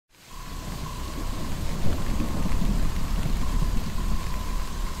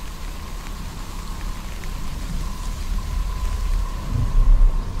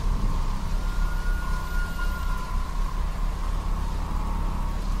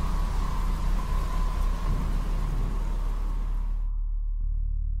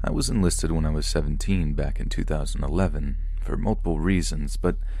I was enlisted when I was 17 back in 2011 for multiple reasons,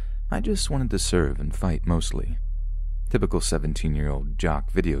 but I just wanted to serve and fight mostly. Typical 17-year-old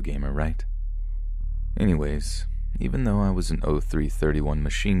jock video gamer, right? Anyways, even though I was an 0331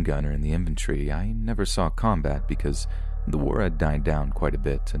 machine gunner in the infantry, I never saw combat because the war had died down quite a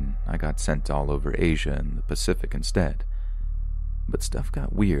bit and I got sent all over Asia and the Pacific instead. But stuff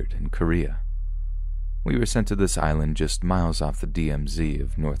got weird in Korea. We were sent to this island just miles off the DMZ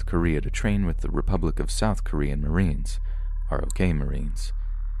of North Korea to train with the Republic of South Korean Marines, ROK Marines.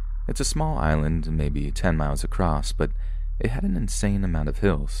 It's a small island, maybe 10 miles across, but it had an insane amount of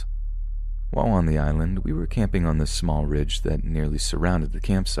hills. While on the island, we were camping on this small ridge that nearly surrounded the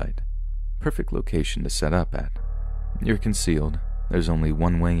campsite. Perfect location to set up at. You're concealed, there's only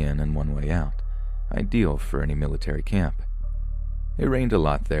one way in and one way out. Ideal for any military camp. It rained a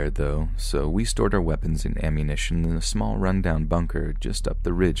lot there, though, so we stored our weapons and ammunition in a small rundown bunker just up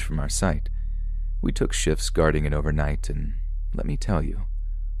the ridge from our site. We took shifts guarding it overnight, and let me tell you,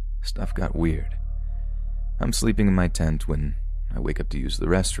 stuff got weird. I'm sleeping in my tent when I wake up to use the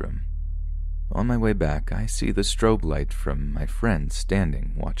restroom. On my way back, I see the strobe light from my friend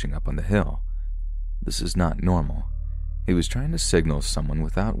standing, watching up on the hill. This is not normal. He was trying to signal someone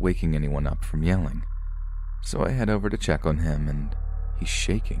without waking anyone up from yelling. So I head over to check on him, and he's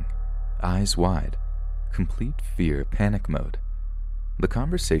shaking, eyes wide, complete fear, panic mode. The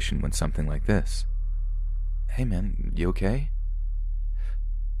conversation went something like this. "Hey man, you okay?"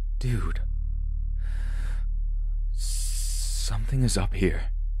 "Dude, something is up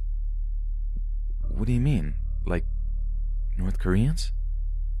here." "What do you mean? Like North Koreans?"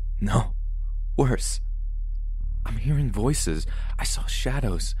 "No, worse. I'm hearing voices. I saw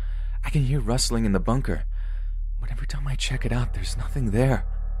shadows. I can hear rustling in the bunker. But every time I check it out, there's nothing there."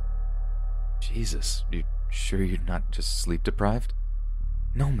 "Jesus, you sure you're not just sleep deprived?"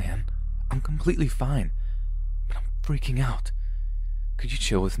 "No, man. I'm completely fine. But I'm freaking out. Could you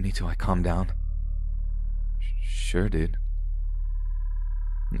chill with me till I calm down?" "Sure, dude."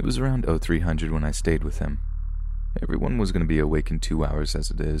 It was around 0300 when I stayed with him. Everyone was going to be awake in 2 hours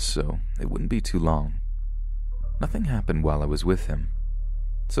as it is, so it wouldn't be too long. Nothing happened while I was with him.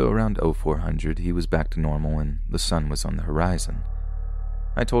 So around 0400, he was back to normal and the sun was on the horizon.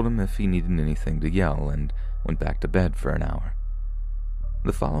 I told him if he needed anything to yell and went back to bed for an hour.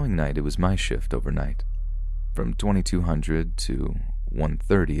 The following night, it was my shift overnight. From 2200 to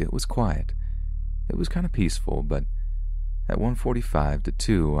 1:30, it was quiet. It was kind of peaceful, but at 1:45 to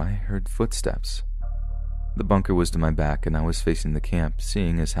 2, I heard footsteps. The bunker was to my back and I was facing the camp,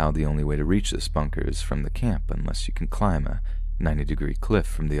 seeing as how the only way to reach this bunker is from the camp unless you can climb a 90-degree cliff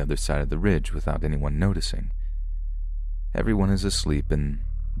from the other side of the ridge without anyone noticing. Everyone is asleep and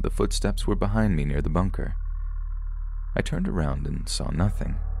the footsteps were behind me near the bunker. I turned around and saw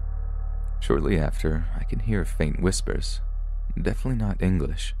nothing. Shortly after, I can hear faint whispers. Definitely not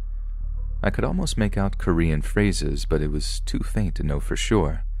English. I could almost make out Korean phrases, but it was too faint to know for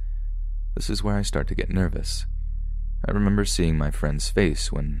sure. This is where I start to get nervous. I remember seeing my friend's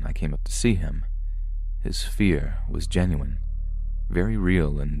face when I came up to see him. His fear was genuine, very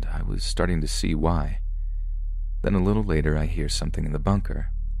real, and I was starting to see why. Then a little later, I hear something in the bunker.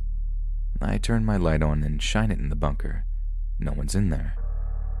 I turn my light on and shine it in the bunker. No one's in there.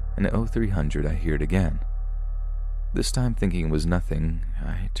 And at 0300, I hear it again. This time, thinking it was nothing,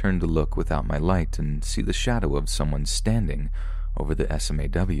 I turn to look without my light and see the shadow of someone standing over the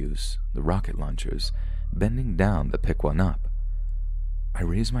SMAWs, the rocket launchers, bending down to pick one up. I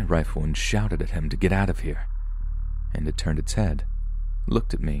raised my rifle and shouted at him to get out of here. And it turned its head,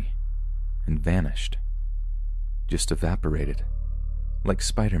 looked at me, and vanished. Just evaporated, like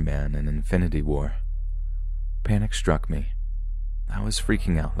Spider-Man in Infinity War. Panic struck me. I was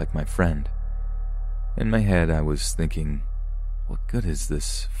freaking out like my friend. In my head, I was thinking, what good is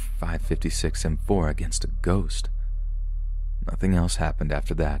this 5.56 M4 against a ghost? Nothing else happened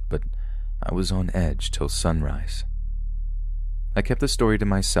after that, but I was on edge till sunrise. I kept the story to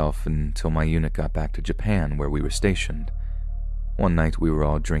myself until my unit got back to Japan, where we were stationed. One night we were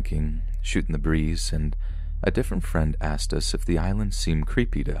all drinking, shooting the breeze, and a different friend asked us if the island seemed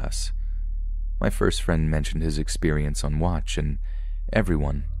creepy to us. My first friend mentioned his experience on watch, and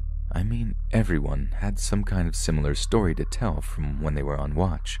everyone, I mean everyone, had some kind of similar story to tell from when they were on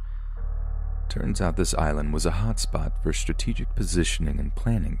watch. Turns out this island was a hotspot for strategic positioning and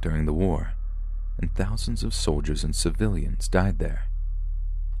planning during the war, and thousands of soldiers and civilians died there.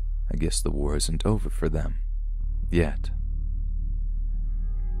 I guess the war isn't over for them, yet.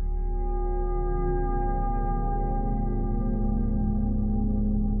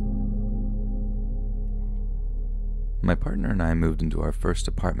 My partner and I moved into our first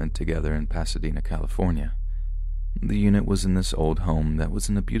apartment together in Pasadena, California. The unit was in this old home that was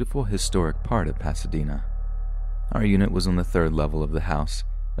in a beautiful historic part of Pasadena. Our unit was on the third level of the house,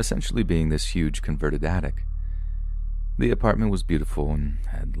 essentially being this huge converted attic. The apartment was beautiful and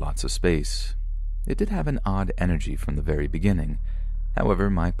had lots of space. It did have an odd energy from the very beginning. However,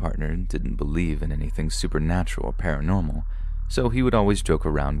 my partner didn't believe in anything supernatural or paranormal, so he would always joke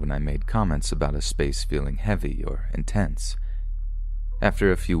around when I made comments about a space feeling heavy or intense.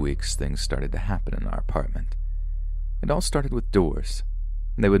 After a few weeks, things started to happen in our apartment. It all started with doors.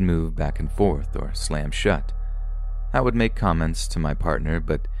 They would move back and forth or slam shut. I would make comments to my partner,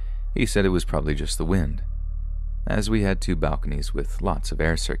 but he said it was probably just the wind, as we had 2 balconies with lots of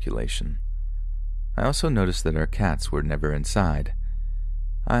air circulation. I also noticed that our cats were never inside.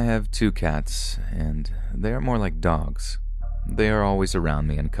 I have 2 cats, and they are more like dogs. They are always around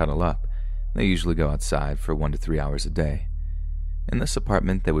me and cuddle up. They usually go outside for 1 to 3 hours a day. In this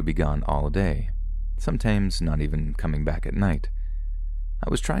apartment, they would be gone all day, sometimes not even coming back at night.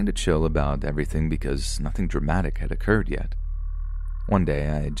 I was trying to chill about everything because nothing dramatic had occurred yet. One day,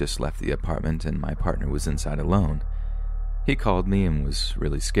 I had just left the apartment and my partner was inside alone. He called me and was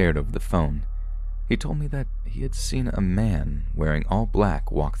really scared over the phone. He told me that he had seen a man wearing all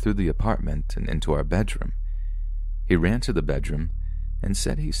black walk through the apartment and into our bedroom. He ran to the bedroom and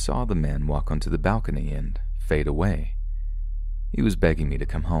said he saw the man walk onto the balcony and fade away. He was begging me to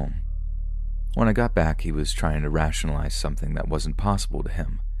come home. When I got back, he was trying to rationalize something that wasn't possible to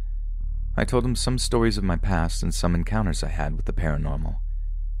him. I told him some stories of my past and some encounters I had with the paranormal.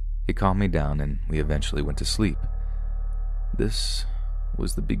 He calmed me down and we eventually went to sleep. This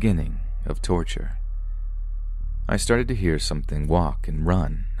was the beginning of torture. I started to hear something walk and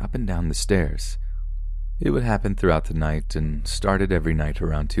run up and down the stairs. It would happen throughout the night and started every night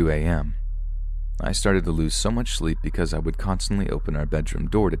around 2 a.m. I started to lose so much sleep because I would constantly open our bedroom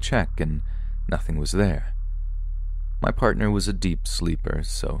door to check and nothing was there. My partner was a deep sleeper,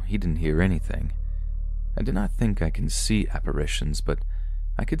 so he didn't hear anything. I did not think I can see apparitions, but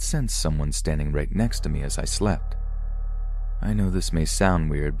I could sense someone standing right next to me as I slept. I know this may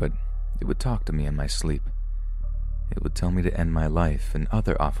sound weird, but it would talk to me in my sleep. It would tell me to end my life and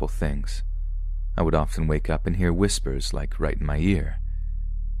other awful things. I would often wake up and hear whispers like right in my ear.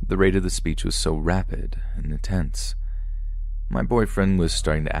 The rate of the speech was so rapid and intense. My boyfriend was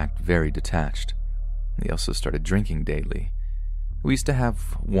starting to act very detached. He also started drinking daily. We used to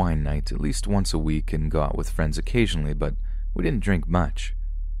have wine night at least once a week and go out with friends occasionally, but we didn't drink much.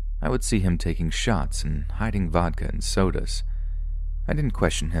 I would see him taking shots and hiding vodka and sodas. I didn't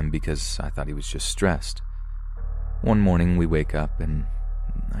question him because I thought he was just stressed. One morning we wake up and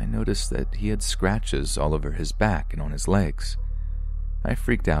I noticed that he had scratches all over his back and on his legs. I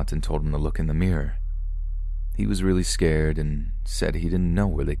freaked out and told him to look in the mirror. He was really scared and said he didn't know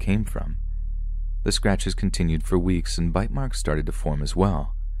where they came from. The scratches continued for weeks and bite marks started to form as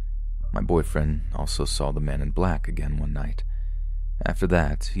well. My boyfriend also saw the man in black again one night. After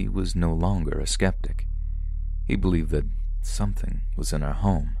that, he was no longer a skeptic. He believed that something was in our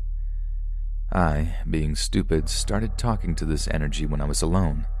home. I, being stupid, started talking to this energy when I was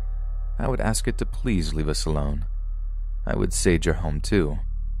alone. I would ask it to please leave us alone. I would sage our home too.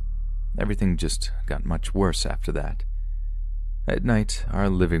 Everything just got much worse after that. At night, our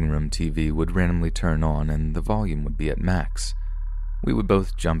living room TV would randomly turn on and the volume would be at max. We would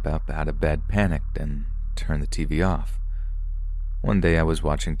both jump up out of bed panicked and turn the TV off. One day I was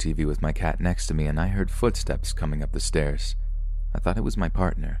watching TV with my cat next to me and I heard footsteps coming up the stairs. I thought it was my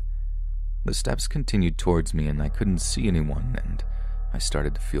partner. The steps continued towards me and I couldn't see anyone and I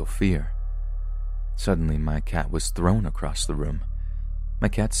started to feel fear. Suddenly my cat was thrown across the room. My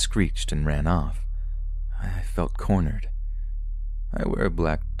cat screeched and ran off. I felt cornered. I wear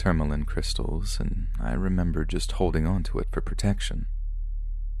black tourmaline crystals and I remember just holding on to it for protection.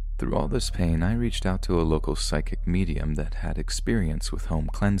 Through all this pain, I reached out to a local psychic medium that had experience with home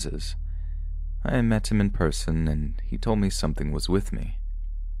cleanses. I met him in person and he told me something was with me.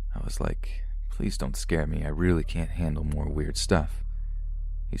 I was like, please don't scare me, I really can't handle more weird stuff.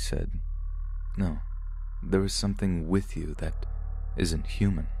 He said, no, there is something with you that isn't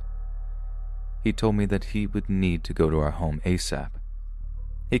human. He told me that he would need to go to our home ASAP.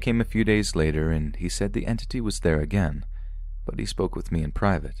 He came a few days later and he said the entity was there again, but he spoke with me in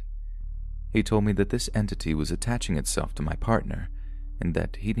private. He told me that this entity was attaching itself to my partner and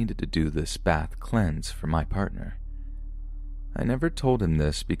that he needed to do this bath cleanse for my partner. I never told him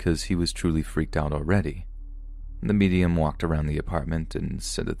this because he was truly freaked out already. The medium walked around the apartment and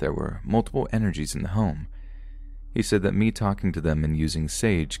said that there were multiple energies in the home. He said that me talking to them and using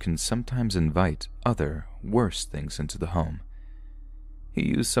sage can sometimes invite other, worse things into the home. He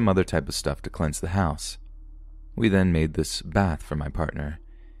used some other type of stuff to cleanse the house. We then made this bath for my partner.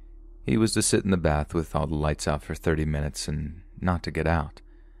 He was to sit in the bath with all the lights out for 30 minutes and not to get out.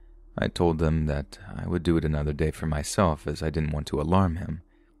 I told them that I would do it another day for myself as I didn't want to alarm him.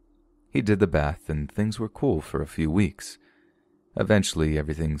 He did the bath and things were cool for a few weeks. Eventually,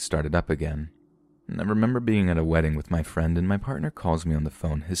 everything started up again. I remember being at a wedding with my friend and my partner calls me on the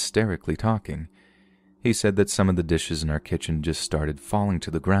phone hysterically talking. He said that some of the dishes in our kitchen just started falling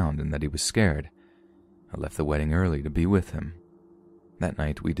to the ground and that he was scared. I left the wedding early to be with him. That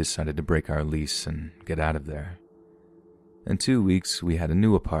night, we decided to break our lease and get out of there. In 2 weeks, we had a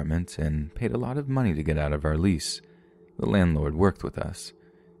new apartment and paid a lot of money to get out of our lease. The landlord worked with us.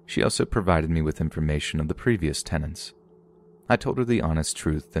 She also provided me with information of the previous tenants. I told her the honest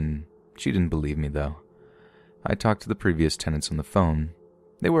truth, and she didn't believe me, though. I talked to the previous tenants on the phone.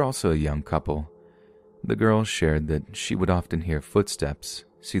 They were also a young couple. The girl shared that she would often hear footsteps,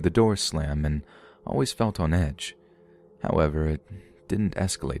 see the door slam, and always felt on edge. However, it didn't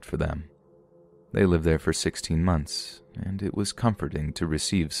escalate for them. They lived there for 16 months, and it was comforting to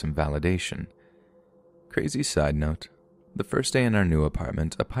receive some validation. Crazy side note, the first day in our new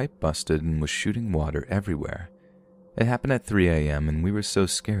apartment, a pipe busted and was shooting water everywhere. It happened at 3 a.m. and we were so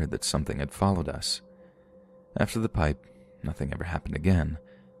scared that something had followed us. After the pipe, nothing ever happened again,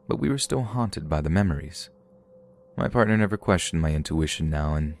 but we were still haunted by the memories. My partner never questioned my intuition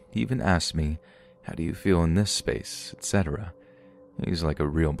now, and he even asked me, "How do you feel in this space?" etc. He's like a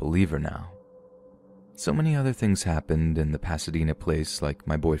real believer now. So many other things happened in the Pasadena place, like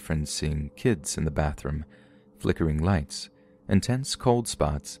my boyfriend seeing kids in the bathroom, flickering lights, intense cold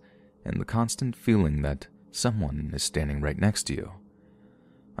spots, and the constant feeling that someone is standing right next to you.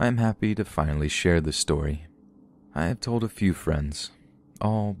 I am happy to finally share this story. I have told a few friends.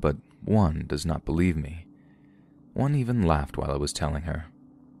 All but one does not believe me. One even laughed while I was telling her.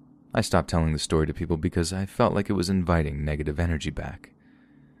 I stopped telling the story to people because I felt like it was inviting negative energy back.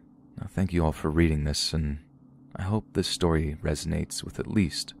 Now, thank you all for reading this, and I hope this story resonates with at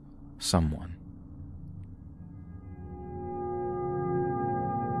least someone.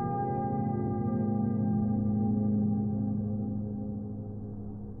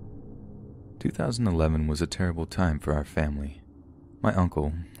 "2011 was a terrible time for our family. My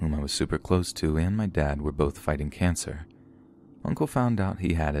uncle, whom I was super close to, and my dad were both fighting cancer. Uncle found out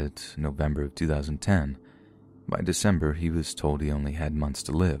he had it November of 2010. By December, he was told he only had months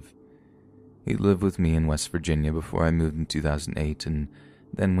to live. He lived with me in West Virginia before I moved in 2008, and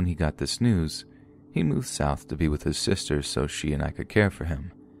then when he got this news, he moved south to be with his sister so she and I could care for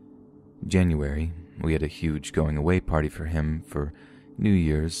him. January, we had a huge going-away party for him for New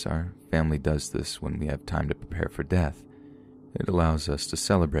Year's. Our family does this when we have time to prepare for death. It allows us to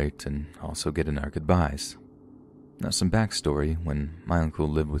celebrate and also get in our goodbyes. Now, some backstory. When my uncle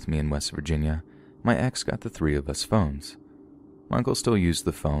lived with me in West Virginia, my ex got the three of us phones. My uncle still used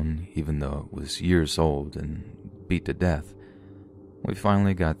the phone, even though it was years old and beat to death. We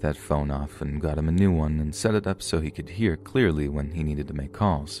finally got that phone off and got him a new one and set it up so he could hear clearly when he needed to make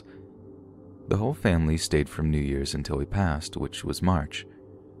calls. The whole family stayed from New Year's until he passed, which was March.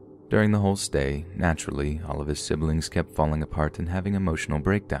 During the whole stay, naturally, all of his siblings kept falling apart and having emotional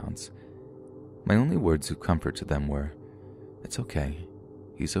breakdowns. My only words of comfort to them were, "It's okay.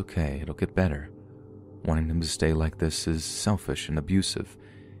 He's okay. It'll get better. Wanting him to stay like this is selfish and abusive,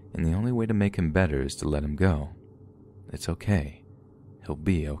 and the only way to make him better is to let him go. It's okay. He'll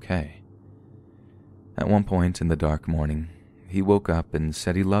be okay." At one point in the dark morning, he woke up and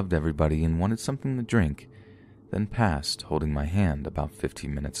said he loved everybody and wanted something to drink, then passed, holding my hand about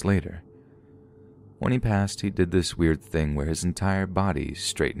 15 minutes later. When he passed, he did this weird thing where his entire body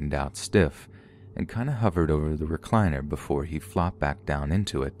straightened out stiff and kind of hovered over the recliner before he flopped back down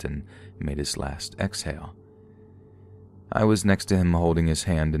into it and made his last exhale. I was next to him holding his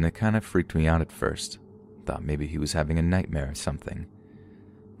hand, and it kind of freaked me out at first. Thought maybe he was having a nightmare or something.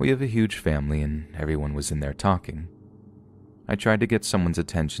 We have a huge family and everyone was in there talking. I tried to get someone's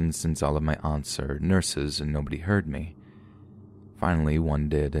attention since all of my aunts are nurses and nobody heard me. Finally, one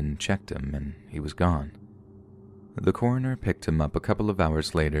did and checked him, and he was gone. The coroner picked him up a couple of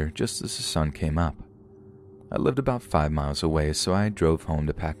hours later, just as the sun came up. I lived about 5 miles away, so I drove home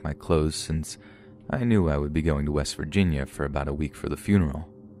to pack my clothes since I knew I would be going to West Virginia for about a week for the funeral.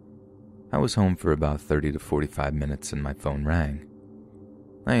 I was home for about 30 to 45 minutes and my phone rang.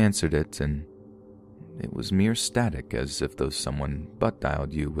 I answered it, and it was mere static, as if though someone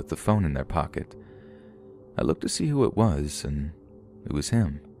butt-dialed you with the phone in their pocket. I looked to see who it was, and it was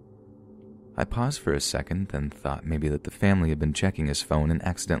him. I paused for a second, then thought maybe that the family had been checking his phone and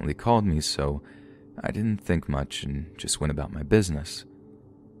accidentally called me, so I didn't think much and just went about my business.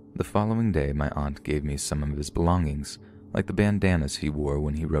 The following day, my aunt gave me some of his belongings, like the bandanas he wore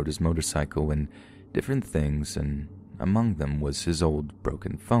when he rode his motorcycle and different things, and among them was his old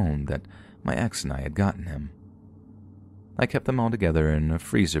broken phone that my ex and I had gotten him. I kept them all together in a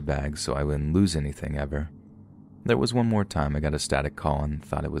freezer bag so I wouldn't lose anything ever. There was one more time I got a static call and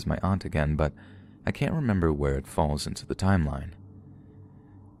thought it was my aunt again, but I can't remember where it falls into the timeline.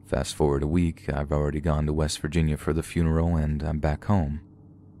 Fast forward a week, I've already gone to West Virginia for the funeral and I'm back home.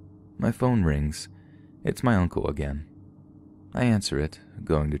 My phone rings. It's my uncle again. I answer it,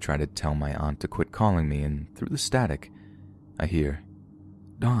 going to try to tell my aunt to quit calling me, and through the static, I hear,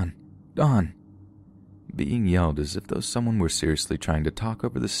 "Dawn, Dawn," being yelled as if though someone were seriously trying to talk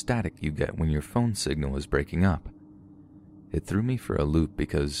over the static you get when your phone signal is breaking up. It threw me for a loop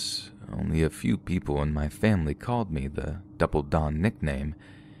because only a few people in my family called me the Double Dawn nickname,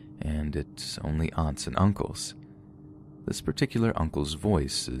 and it's only aunts and uncles. This particular uncle's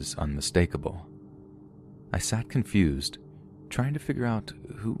voice is unmistakable. I sat confused, trying to figure out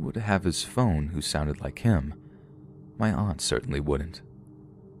who would have his phone who sounded like him. My aunt certainly wouldn't.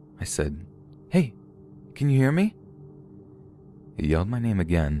 I said, "Hey, can you hear me?" He yelled my name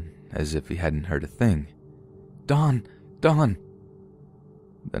again, as if he hadn't heard a thing. "Dawn, Dawn."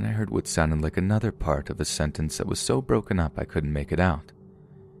 Then I heard what sounded like another part of a sentence that was so broken up I couldn't make it out.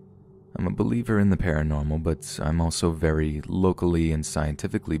 I'm a believer in the paranormal, but I'm also very locally and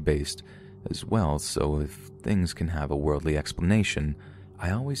scientifically based as well, so if things can have a worldly explanation,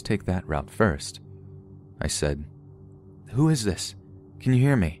 I always take that route first. I said, "Who is this? Can you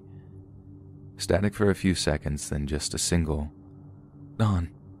hear me?" Static for a few seconds, then just a single, "Dawn."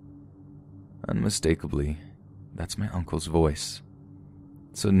 Unmistakably, that's my uncle's voice.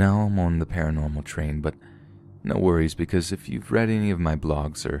 So now I'm on the paranormal train, but no worries, because if you've read any of my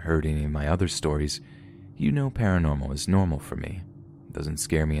blogs or heard any of my other stories, you know paranormal is normal for me. It doesn't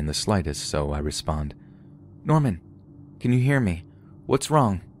scare me in the slightest, so I respond, "Norman, can you hear me? What's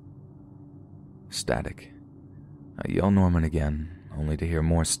wrong?" Static. I yell Norman again, only to hear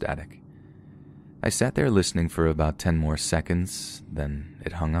more static. I sat there listening for about 10 more seconds, then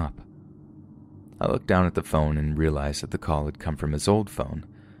it hung up. I looked down at the phone and realized that the call had come from his old phone,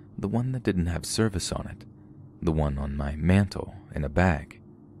 the one that didn't have service on it, the one on my mantle in a bag.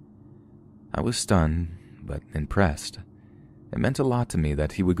 I was stunned, but impressed. It meant a lot to me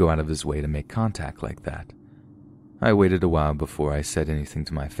that he would go out of his way to make contact like that. I waited a while before I said anything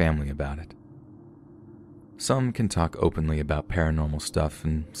to my family about it. Some can talk openly about paranormal stuff,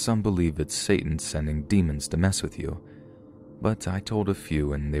 and some believe it's Satan sending demons to mess with you. But I told a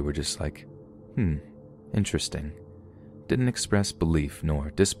few, and they were just like, interesting. Didn't express belief nor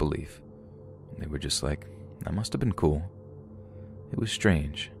disbelief. They were just like, that must have been cool. It was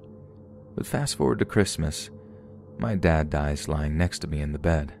strange. But fast forward to Christmas, my dad dies lying next to me in the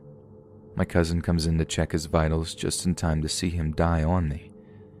bed. My cousin comes in to check his vitals just in time to see him die on me.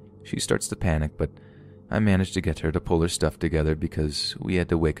 She starts to panic, but I managed to get her to pull her stuff together because we had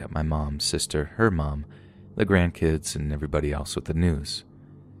to wake up my mom, sister, her mom, the grandkids, and everybody else with the news.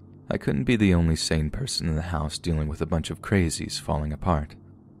 I couldn't be the only sane person in the house dealing with a bunch of crazies falling apart.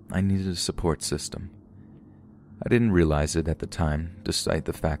 I needed a support system. I didn't realize it at the time, despite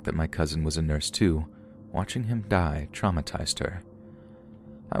the fact that my cousin was a nurse too. Watching him die traumatized her.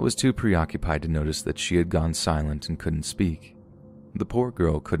 I was too preoccupied to notice that she had gone silent and couldn't speak. The poor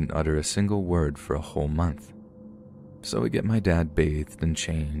girl couldn't utter a single word for a whole month. So I get my dad bathed and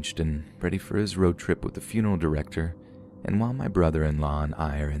changed and ready for his road trip with the funeral director, and while my brother-in-law and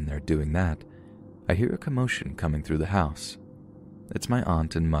I are in there doing that, I hear a commotion coming through the house. It's my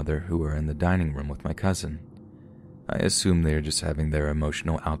aunt and mother who are in the dining room with my cousin. I assume they are just having their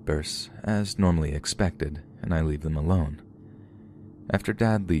emotional outbursts, as normally expected, and I leave them alone. After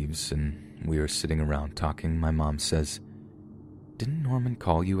Dad leaves and we are sitting around talking, my mom says, "Didn't Norman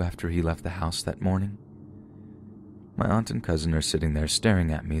call you after he left the house that morning?" My aunt and cousin are sitting there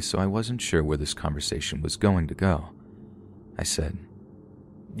staring at me, so I wasn't sure where this conversation was going to go. I said,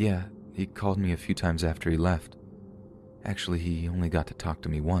 "Yeah, he called me a few times after he left. Actually, he only got to talk to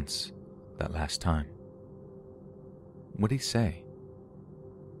me once, that last time." "What'd he say?"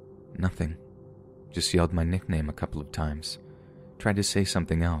 "Nothing. Just yelled my nickname a couple of times. Tried to say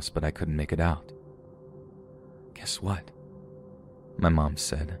something else, but I couldn't make it out." "Guess what?" my mom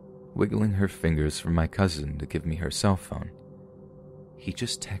said, wiggling her fingers for my cousin to give me her cell phone. "He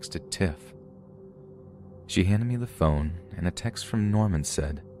just texted Tiff." She handed me the phone, and a text from Norman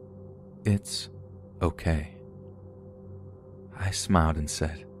said, "It's okay." I smiled and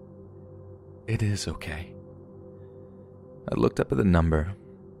said, It is okay. I looked up at the number,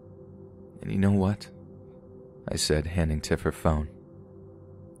 and you know what? I said, handing Tiff her phone.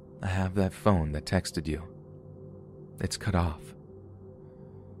 I have that phone that texted you. It's cut off.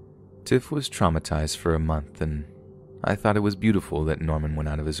 Tiff was traumatized for a month, and I thought it was beautiful that Norman went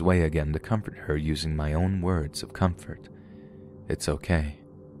out of his way again to comfort her using my own words of comfort. It's okay.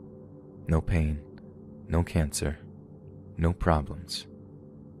 No pain, no cancer, no problems.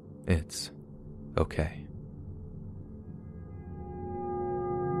 It's okay.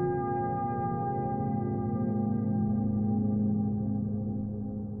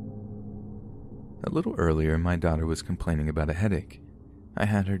 A little earlier, my daughter was complaining about a headache. I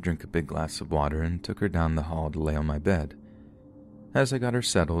had her drink a big glass of water and took her down the hall to lay on my bed. As I got her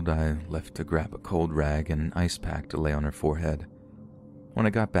settled, I left to grab a cold rag and an ice pack to lay on her forehead. When I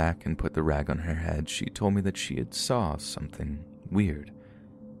got back and put the rag on her head, she told me that she had saw something weird.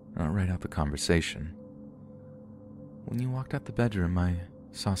 I'll write out the conversation. When you walked out the bedroom, I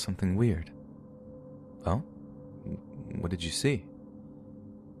saw something weird. Oh? What did you see?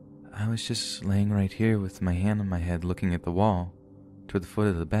 I was just laying right here with my hand on my head looking at the wall, toward the foot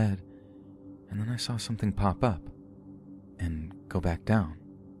of the bed, and then I saw something pop up and go back down.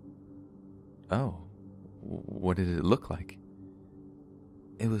 Oh, what did it look like?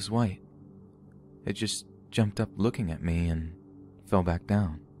 It was white. It just jumped up looking at me and fell back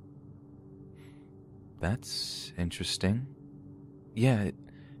down. That's interesting. Yeah, it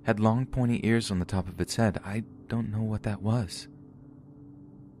had long pointy ears on the top of its head. I don't know what that was.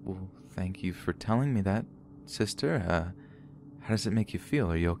 Well, thank you for telling me that, sister. How does it make you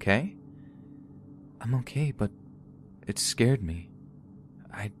feel? Are you okay? I'm okay, but it scared me.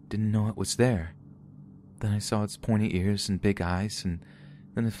 I didn't know it was there. Then I saw its pointy ears and big eyes, and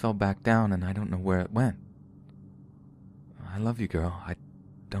then it fell back down, and I don't know where it went. I love you, girl. I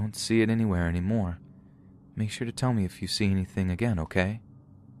don't see it anywhere anymore. Make sure to tell me if you see anything again, okay?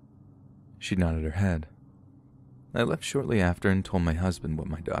 She nodded her head. I left shortly after and told my husband what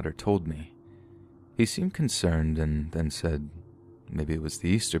my daughter told me. He seemed concerned and then said maybe it was the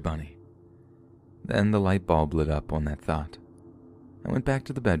Easter Bunny. Then the light bulb lit up on that thought. I went back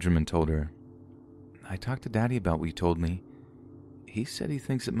to the bedroom and told her, I talked to Daddy about what you told me. He said he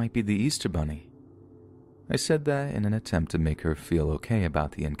thinks it might be the Easter Bunny. I said that in an attempt to make her feel okay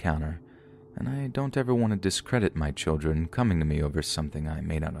about the encounter, and I don't ever want to discredit my children coming to me over something I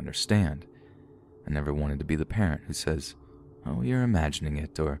may not understand. I never wanted to be the parent who says, oh, you're imagining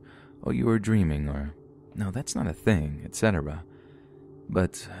it, or oh, you were dreaming, or no, that's not a thing, etc.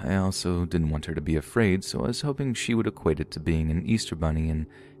 But I also didn't want her to be afraid, so I was hoping she would equate it to being an Easter Bunny and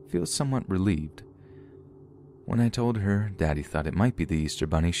feel somewhat relieved. When I told her Daddy thought it might be the Easter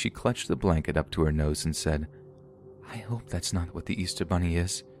Bunny, she clutched the blanket up to her nose and said, I hope that's not what the Easter Bunny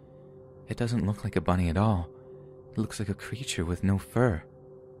is. It doesn't look like a bunny at all. It looks like a creature with no fur.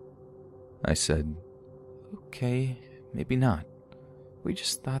 I said, okay, maybe not. We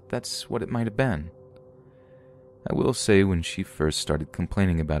just thought that's what it might have been. I will say when she first started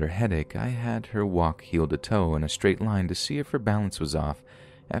complaining about her headache, I had her walk heel to toe in a straight line to see if her balance was off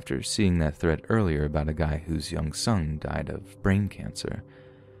after seeing that thread earlier about a guy whose young son died of brain cancer.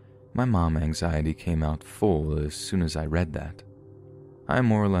 My mom anxiety came out full as soon as I read that. I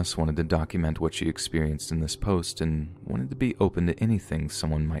more or less wanted to document what she experienced in this post and wanted to be open to anything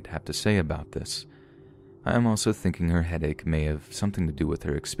someone might have to say about this. I am also thinking her headache may have something to do with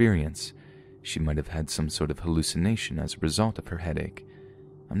her experience. She might have had some sort of hallucination as a result of her headache.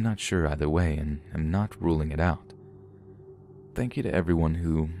 I'm not sure either way and am not ruling it out. Thank you to everyone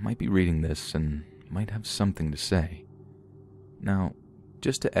who might be reading this and might have something to say. Now,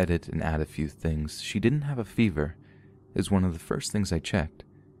 just to edit and add a few things, she didn't have a fever, is one of the first things I checked.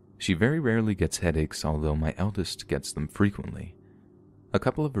 She very rarely gets headaches, although my eldest gets them frequently. A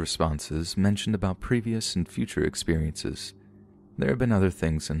couple of responses mentioned about previous and future experiences. There have been other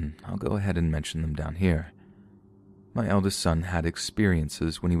things, and I'll go ahead and mention them down here. My eldest son had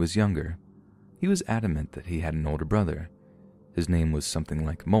experiences when he was younger. He was adamant that he had an older brother. His name was something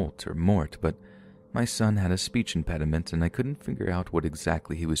like Molt or Mort, but my son had a speech impediment and I couldn't figure out what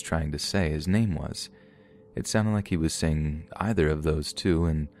exactly he was trying to say his name was. It sounded like he was saying either of those two,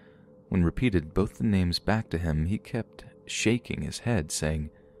 and when repeated both the names back to him, he kept shaking his head, saying,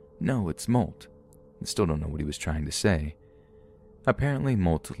 no, it's Molt. I still don't know what he was trying to say. Apparently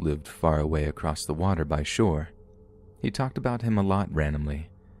Molt lived far away across the water by shore. He talked about him a lot randomly.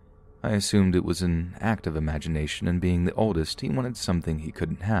 I assumed it was an act of imagination, and being the oldest, he wanted something he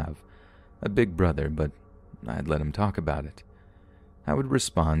couldn't have. A big brother, but I'd let him talk about it. I would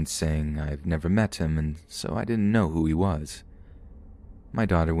respond saying I've never met him, and so I didn't know who he was. My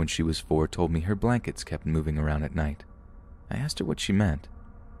daughter, when she was 4, told me her blankets kept moving around at night. I asked her what she meant.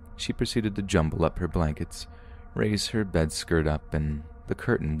 She proceeded to jumble up her blankets, raise her bed skirt up and the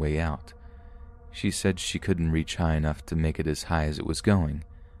curtain way out. She said she couldn't reach high enough to make it as high as it was going.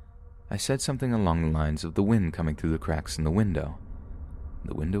 I said something along the lines of the wind coming through the cracks in the window.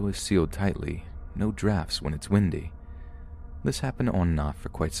 The window is sealed tightly, no drafts when it's windy. This happened on and off for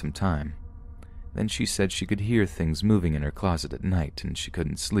quite some time. Then she said she could hear things moving in her closet at night and she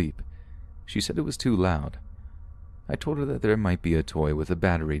couldn't sleep. She said it was too loud. I told her that there might be a toy with a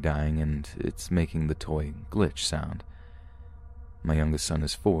battery dying and it's making the toy glitch sound. My youngest son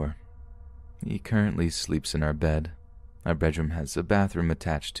is 4. He currently sleeps in our bed. Our bedroom has a bathroom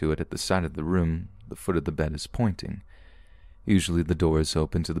attached to it at the side of the room. The foot of the bed is pointing. Usually the door is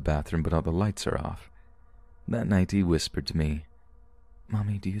open to the bathroom, but all the lights are off. That night he whispered to me,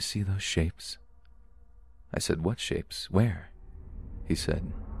 "Mommy, do you see those shapes?" I said, "What shapes? Where?" He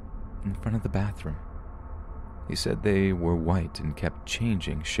said, "In front of the bathroom." He said they were white and kept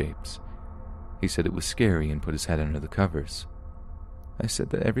changing shapes. He said it was scary and put his head under the covers. I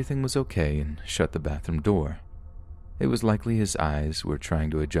said that everything was okay and shut the bathroom door. It was likely his eyes were trying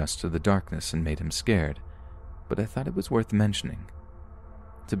to adjust to the darkness and made him scared, but I thought it was worth mentioning.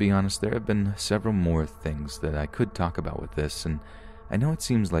 To be honest, there have been several more things that I could talk about with this, and I know it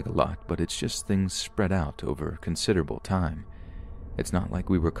seems like a lot, but it's just things spread out over considerable time. It's not like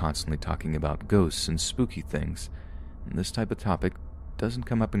we were constantly talking about ghosts and spooky things. This type of topic doesn't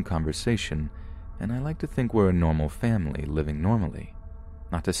come up in conversation, and I like to think we're a normal family living normally.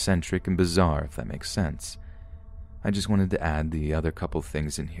 Not eccentric and bizarre, if that makes sense. I just wanted to add the other couple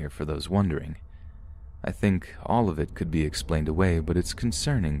things in here for those wondering. I think all of it could be explained away, but it's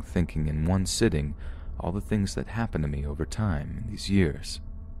concerning thinking in one sitting all the things that happened to me over time in these years.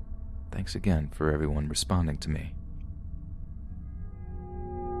 Thanks again for everyone responding to me.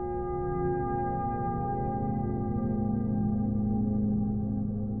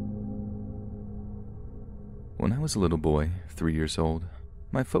 When I was a little boy, 3 years old,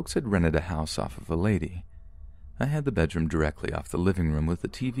 my folks had rented a house off of a lady. I had the bedroom directly off the living room with the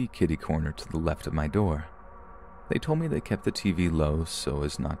TV kitty corner to the left of my door. They told me they kept the TV low so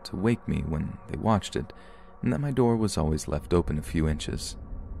as not to wake me when they watched it, and that my door was always left open a few inches.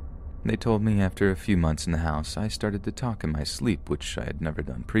 They told me after a few months in the house, I started to talk in my sleep, which I had never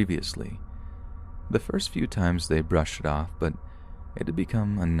done previously. The first few times they brushed it off, but it had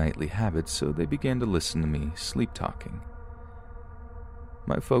become a nightly habit, so they began to listen to me sleep-talking.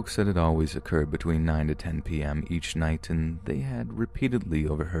 My folks said it always occurred between 9 to 10 p.m. each night, and they had repeatedly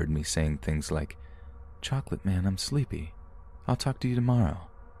overheard me saying things like, "Chocolate Man, I'm sleepy. I'll talk to you tomorrow.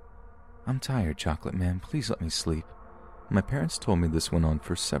 I'm tired, Chocolate Man, please let me sleep." My parents told me this went on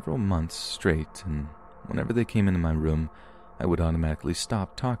for several months straight, and whenever they came into my room, I would automatically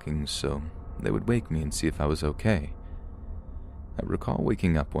stop talking, so they would wake me and see if I was okay. I recall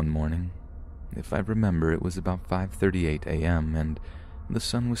waking up one morning. If I remember, it was about 5:38 a.m., and the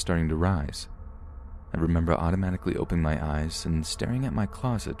sun was starting to rise. I remember automatically opening my eyes and staring at my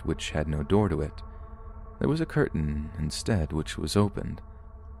closet, which had no door to it. There was a curtain instead, which was opened.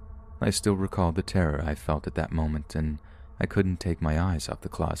 I still recall the terror I felt at that moment, and I couldn't take my eyes off the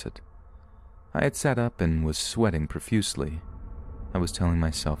closet. I had sat up and was sweating profusely. I was telling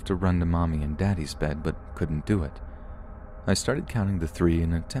myself to run to Mommy and Daddy's bed, but couldn't do it. I started counting to 3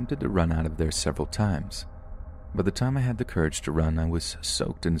 and attempted to run out of there several times. By the time I had the courage to run, I was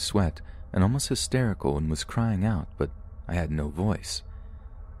soaked in sweat and almost hysterical and was crying out, but I had no voice.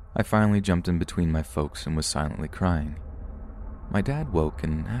 I finally jumped in between my folks and was silently crying. My dad woke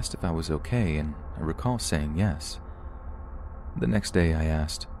and asked if I was okay, and I recall saying yes. The next day I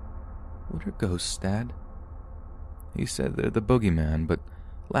asked, "What are ghosts, Dad?" He said they're the boogeyman, but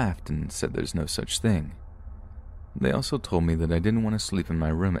laughed and said there's no such thing. They also told me that I didn't want to sleep in my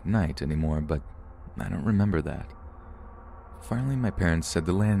room at night anymore, but I don't remember that. Finally, my parents said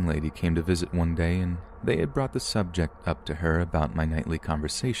the landlady came to visit one day and they had brought the subject up to her about my nightly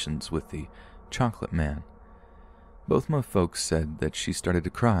conversations with the Chocolate Man. Both my folks said that she started to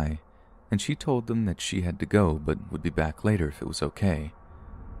cry, and she told them that she had to go but would be back later if it was okay.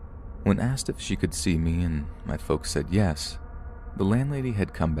 When asked if she could see me and my folks said yes, the landlady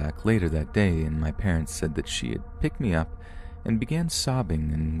had come back later that day and my parents said that she had picked me up and began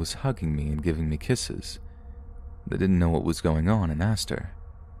sobbing and was hugging me and giving me kisses. They didn't know what was going on and asked her.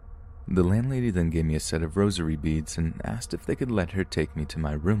 The landlady then gave me a set of rosary beads and asked if they could let her take me to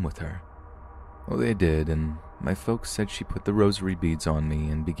my room with her. Well, they did, and my folks said she put the rosary beads on me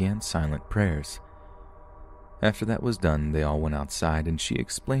and began silent prayers. After that was done, they all went outside and she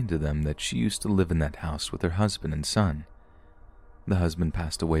explained to them that she used to live in that house with her husband and son. The husband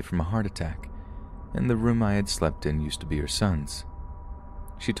passed away from a heart attack, and the room I had slept in used to be her son's.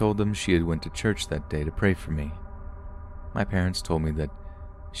 She told them she had went to church that day to pray for me. My parents told me that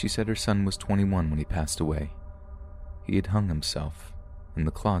she said her son was 21 when he passed away. He had hung himself in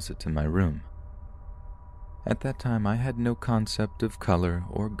the closet in my room. At that time, I had no concept of color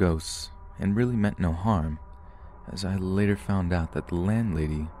or ghosts and really meant no harm, as I later found out that the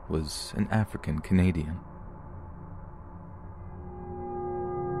landlady was an African Canadian.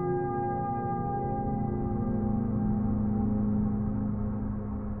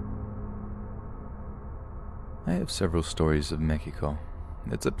 I have several stories of Mexico.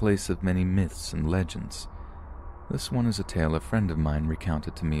 It's a place of many myths and legends. This one is a tale a friend of mine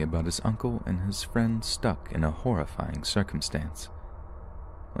recounted to me about his uncle and his friend stuck in a horrifying circumstance.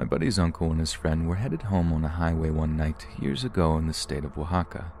 My buddy's uncle and his friend were headed home on a highway one night years ago in the state of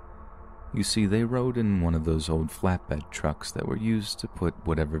Oaxaca. You see, they rode in one of those old flatbed trucks that were used to put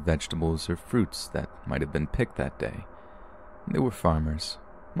whatever vegetables or fruits that might have been picked that day. They were farmers.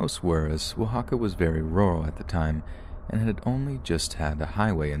 Most were, as Oaxaca was very rural at the time and had only just had a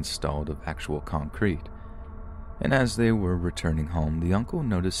highway installed of actual concrete. And as they were returning home, the uncle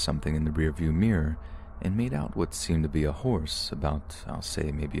noticed something in the rearview mirror and made out what seemed to be a horse about, I'll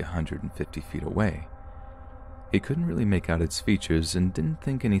say, maybe 150 feet away. He couldn't really make out its features and didn't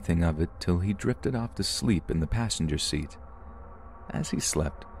think anything of it till he drifted off to sleep in the passenger seat. As he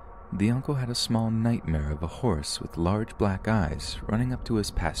slept, the uncle had a small nightmare of a horse with large black eyes running up to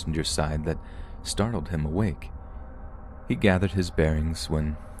his passenger side that startled him awake. He gathered his bearings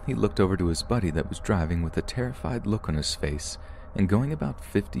when he looked over to his buddy that was driving with a terrified look on his face and going about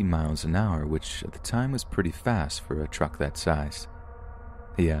 50 miles an hour, which at the time was pretty fast for a truck that size.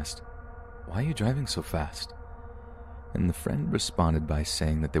 He asked, "Why are you driving so fast?" And the friend responded by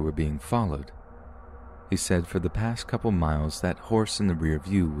saying that they were being followed. He said for the past couple miles that horse in the rear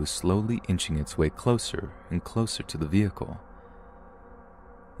view was slowly inching its way closer and closer to the vehicle.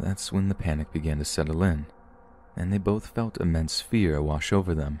 That's when the panic began to settle in, and they both felt immense fear wash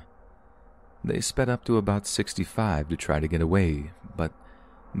over them. They sped up to about 65 to try to get away, but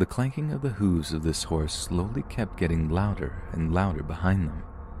the clanking of the hooves of this horse slowly kept getting louder and louder behind them.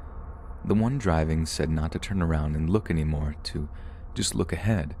 The one driving said not to turn around and look anymore, to just look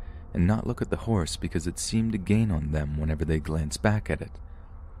ahead and not look at the horse because it seemed to gain on them whenever they glanced back at it.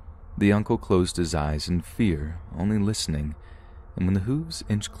 The uncle closed his eyes in fear, only listening, and when the hooves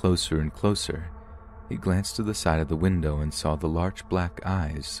inched closer and closer, he glanced to the side of the window and saw the large black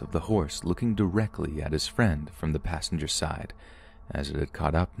eyes of the horse looking directly at his friend from the passenger side, as it had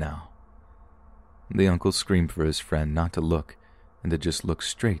caught up now. The uncle screamed for his friend not to look, and to just look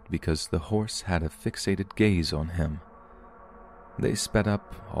straight because the horse had a fixated gaze on him. They sped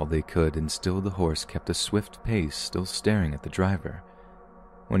up all they could, and still the horse kept a swift pace, still staring at the driver.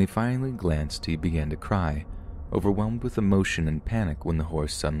 When he finally glanced, he began to cry, overwhelmed with emotion and panic when the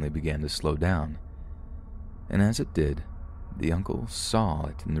horse suddenly began to slow down. And as it did, the uncle saw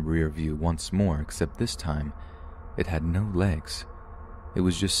it in the rear view once more, except this time it had no legs. It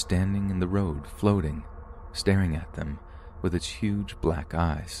was just standing in the road, floating, staring at them with its huge black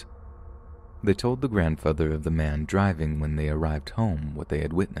eyes. They told the grandfather of the man driving when they arrived home what they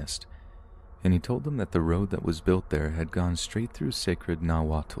had witnessed, and he told them that the road that was built there had gone straight through sacred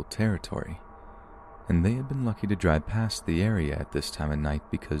Nahuatl territory, and they had been lucky to drive past the area at this time of night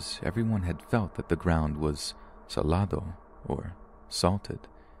because everyone had felt that the ground was salado, or salted,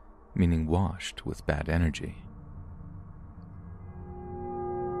 meaning washed with bad energy.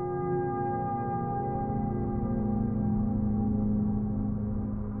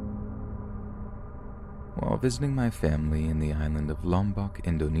 While visiting my family in the island of Lombok,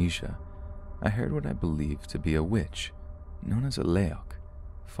 Indonesia, I heard what I believed to be a witch, known as a leok,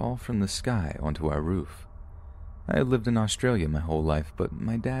 fall from the sky onto our roof. I had lived in Australia my whole life, but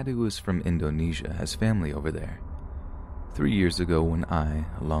my dad, who is from Indonesia, has family over there. 3 years ago, when I,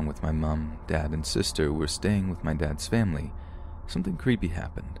 along with my mom, dad, and sister, were staying with my dad's family, something creepy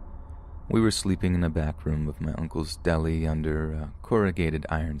happened. We were sleeping in a back room of my uncle's deli under a corrugated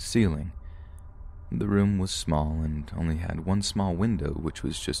iron ceiling. The room was small and only had one small window, which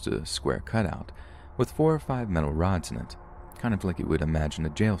was just a square cutout, with 4 or 5 metal rods in it, kind of like you would imagine a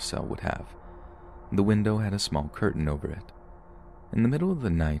jail cell would have. The window had a small curtain over it. In the middle of the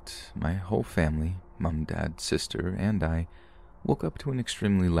night, my whole family, mom, dad, sister, and I, woke up to an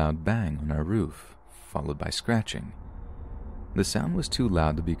extremely loud bang on our roof, followed by scratching. The sound was too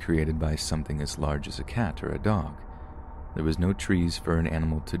loud to be created by something as large as a cat or a dog. There was no trees for an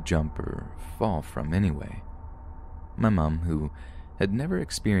animal to jump or fall from anyway. My mom, who had never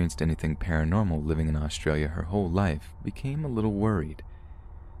experienced anything paranormal living in Australia her whole life, became a little worried.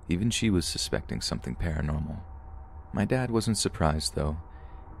 Even she was suspecting something paranormal. My dad wasn't surprised, though.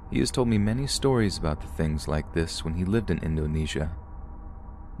 He has told me many stories about the things like this when he lived in Indonesia.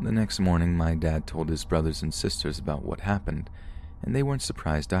 The next morning, my dad told his brothers and sisters about what happened, and they weren't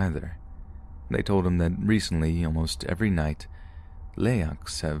surprised either. They told him that recently, almost every night,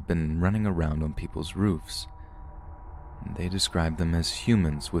 layaks have been running around on people's roofs. They described them as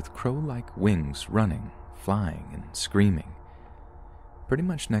humans with crow-like wings running, flying, and screaming. Pretty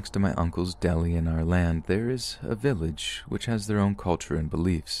much next to my uncle's deli in our land, there is a village which has their own culture and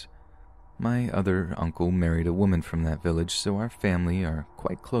beliefs. My other uncle married a woman from that village, so our family are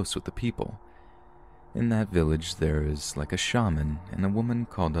quite close with the people. In that village, there is like a shaman and a woman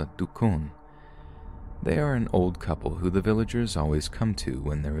called a dukun. They are an old couple who the villagers always come to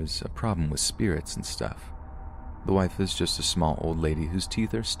when there is a problem with spirits and stuff. The wife is just a small old lady whose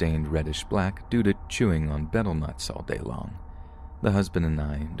teeth are stained reddish-black due to chewing on betel nuts all day long. The husband and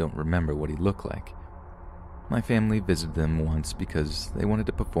I don't remember what he looked like. My family visited them once because they wanted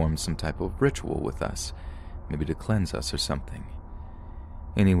to perform some type of ritual with us, maybe to cleanse us or something.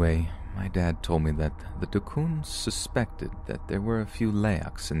 Anyway, my dad told me that the Dukuns suspected that there were a few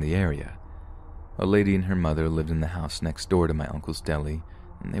layaks in the area. A lady and her mother lived in the house next door to my uncle's deli,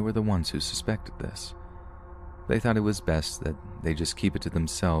 and they were the ones who suspected this. They thought it was best that they just keep it to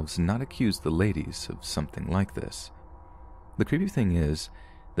themselves and not accuse the ladies of something like this. The creepy thing is,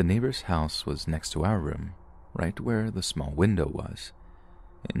 the neighbor's house was next to our room, right where the small window was.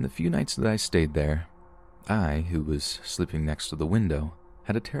 In the few nights that I stayed there, I, who was sleeping next to the window,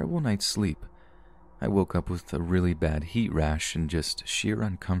 had a terrible night's sleep. I woke up with a really bad heat rash and just sheer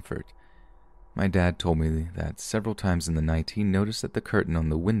uncomfort. My dad told me that several times in the night he noticed that the curtain on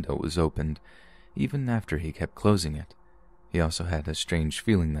the window was opened, even after he kept closing it. He also had a strange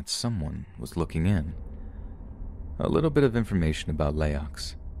feeling that someone was looking in. A little bit of information about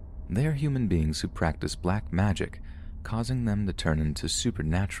layaks. They are human beings who practice black magic, causing them to turn into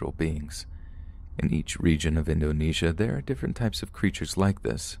supernatural beings. In each region of Indonesia, there are different types of creatures like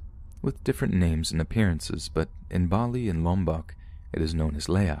this, with different names and appearances, but in Bali and Lombok, it is known as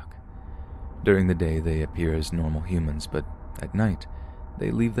layak. During the day, they appear as normal humans, but at night,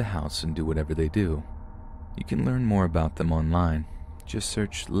 they leave the house and do whatever they do. You can learn more about them online. Just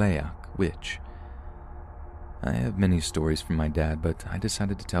search layak witch. I have many stories from my dad, but I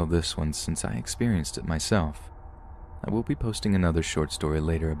decided to tell this one since I experienced it myself. I will be posting another short story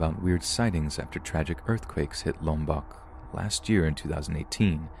later about weird sightings after tragic earthquakes hit Lombok last year in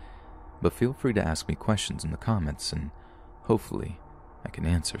 2018, but feel free to ask me questions in the comments and hopefully I can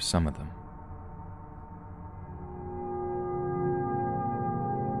answer some of them.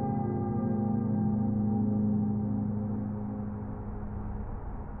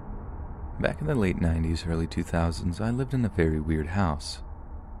 Back in the late 90s, early 2000s, I lived in a very weird house.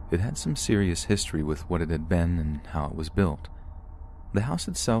 It had some serious history with what it had been and how it was built. The house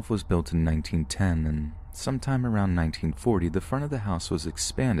itself was built in 1910, and sometime around 1940, the front of the house was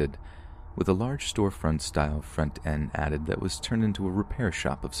expanded with a large storefront-style front end added that was turned into a repair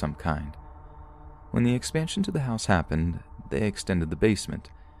shop of some kind. When the expansion to the house happened, they extended the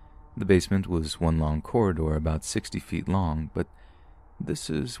basement. The basement was one long corridor about 60 feet long, but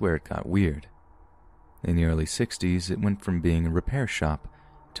this is where it got weird. In the early 60s, it went from being a repair shop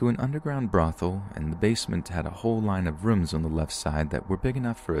to an underground brothel, and the basement had a whole line of rooms on the left side that were big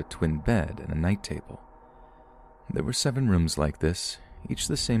enough for a twin bed and a night table. There were 7 rooms like this, each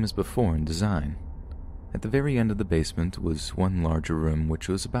the same as before in design. At the very end of the basement was one larger room which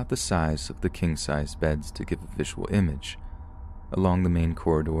was about the size of the king-size beds to give a visual image. Along the main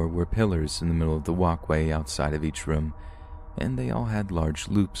corridor were pillars in the middle of the walkway outside of each room, and they all had large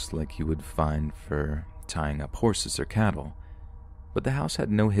loops like you would find for tying up horses or cattle. But the house had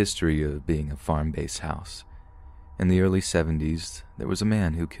no history of being a farm-based house. In the early 70s, there was a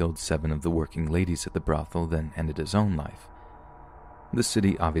man who killed 7 of the working ladies at the brothel, then ended his own life. The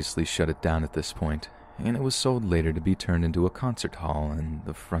city obviously shut it down at this point, and it was sold later to be turned into a concert hall in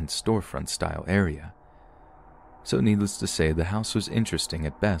the front storefront-style area. So needless to say, the house was interesting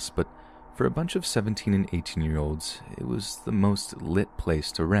at best, but for a bunch of 17 and 18-year-olds, it was the most lit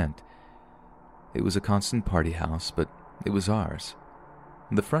place to rent. It was a constant party house, but it was ours.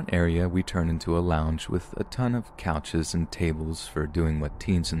 The front area we turned into a lounge with a ton of couches and tables for doing what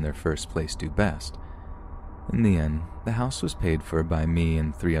teens in their first place do best. In the end, the house was paid for by me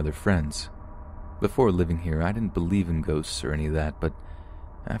and 3 other friends. Before living here, I didn't believe in ghosts or any of that, but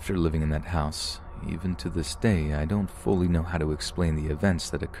after living in that house, even to this day, I don't fully know how to explain the events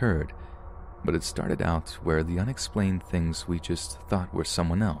that occurred. But it started out where the unexplained things we just thought were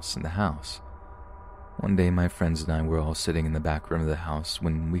someone else in the house. One day my friends and I were all sitting in the back room of the house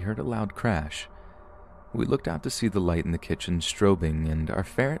when we heard a loud crash. We looked out to see the light in the kitchen strobing, and our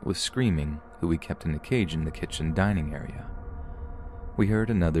ferret was screaming, who we kept in a cage in the kitchen dining area. We heard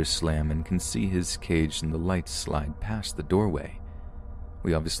another slam and can see his cage and the light slide past the doorway.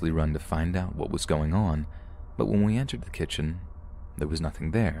 We obviously run to find out what was going on, but when we entered the kitchen, there was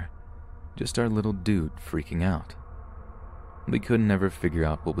nothing there, just our little dude freaking out. We couldn't ever figure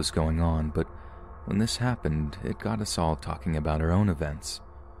out what was going on, but when this happened, it got us all talking about our own events.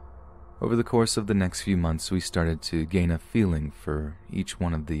 Over the course of the next few months, we started to gain a feeling for each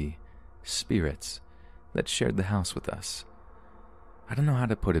one of the spirits that shared the house with us. I don't know how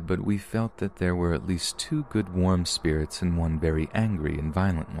to put it, but we felt that there were at least 2 good warm spirits and 1 very angry and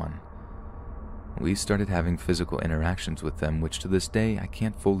violent one. We started having physical interactions with them, which to this day I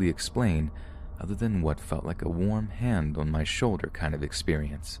can't fully explain other than what felt like a warm hand on my shoulder kind of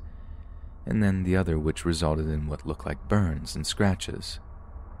experience, and then the other which resulted in what looked like burns and scratches.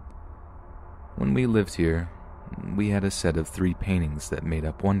 When we lived here, we had a set of 3 paintings that made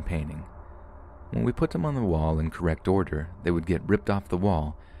up 1 painting. When we put them on the wall in correct order, they would get ripped off the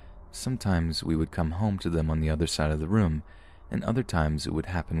wall. Sometimes we would come home to them on the other side of the room, and other times it would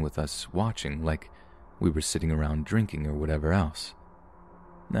happen with us watching, like we were sitting around drinking or whatever else.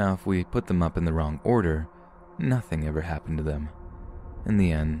 Now, if we put them up in the wrong order, nothing ever happened to them. In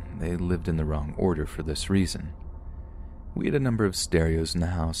the end, they lived in the wrong order for this reason. We had a number of stereos in the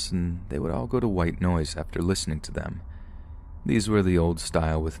house, and they would all go to white noise after listening to them. These were the old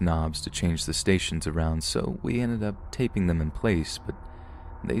style with knobs to change the stations around, so we ended up taping them in place, but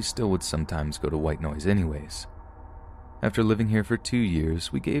they still would sometimes go to white noise anyways. After living here for 2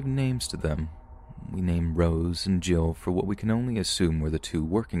 years, we gave names to them. We named Rose and Jill for what we can only assume were the 2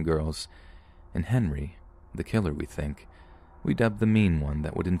 working girls, and Henry, the killer we think, we dubbed the mean one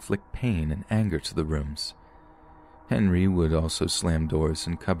that would inflict pain and anger to the rooms. Henry would also slam doors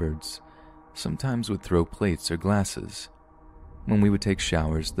and cupboards, sometimes would throw plates or glasses. When we would take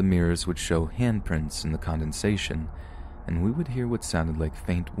showers, the mirrors would show handprints in the condensation, and we would hear what sounded like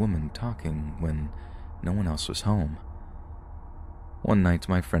faint woman talking when no one else was home. One night,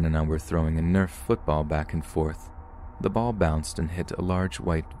 my friend and I were throwing a Nerf football back and forth. The ball bounced and hit a large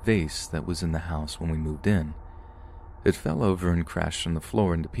white vase that was in the house when we moved in. It fell over and crashed on the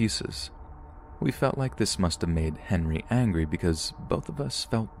floor into pieces. We felt like this must have made Henry angry because both of us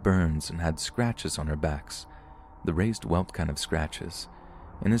felt burns and had scratches on our backs, the raised welt kind of scratches,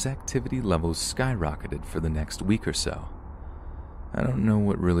 and his activity levels skyrocketed for the next week or so. I don't know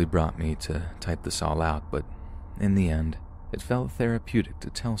what really brought me to type this all out, but in the end, it felt therapeutic to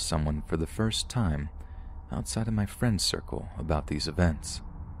tell someone for the first time outside of my friend circle about these events.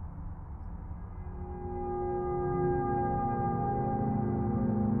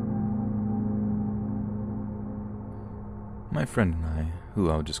 My friend and I, who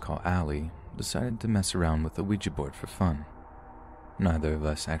I'll just call Allie, decided to mess around with a Ouija board for fun. Neither of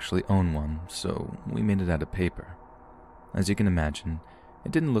us actually own one, so we made it out of paper. As you can imagine,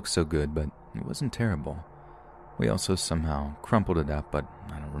 it didn't look so good, but it wasn't terrible. We also somehow crumpled it up, but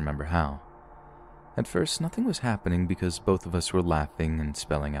I don't remember how. At first, nothing was happening because both of us were laughing and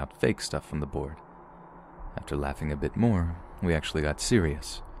spelling out fake stuff on the board. After laughing a bit more, we actually got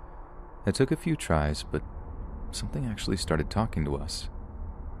serious. It took a few tries, but something actually started talking to us.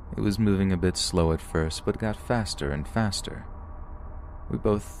 It was moving a bit slow at first, but got faster and faster. We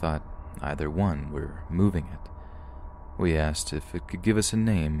both thought either one were moving it. We asked if it could give us a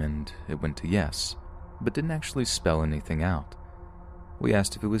name, and it went to yes, but didn't actually spell anything out. We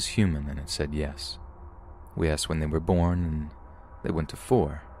asked if it was human, and it said yes. We asked when they were born, and they went to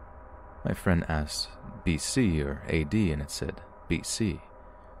 4. My friend asked BC or AD, and it said BC.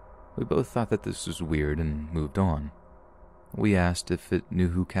 We both thought that this was weird and moved on. We asked if it knew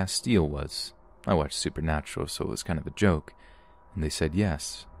who Castile was. I watched Supernatural, so it was kind of a joke, and they said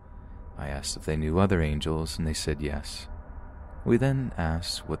yes. I asked if they knew other angels, and they said yes. We then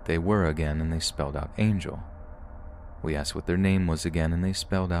asked what they were again, and they spelled out angel. We asked what their name was again, and they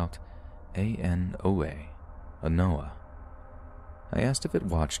spelled out A-N-O-A, Anoa. I asked if it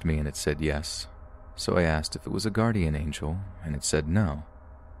watched me, and it said yes. So I asked if it was a guardian angel, and it said no.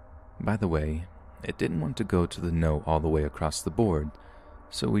 By the way, it didn't want to go to the no all the way across the board,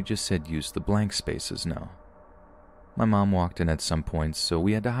 so we just said use the blank spaces no. My mom walked in at some point, so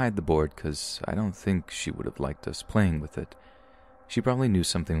we had to hide the board because I don't think she would have liked us playing with it. She probably knew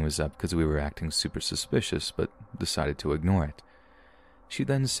something was up because we were acting super suspicious, but decided to ignore it. She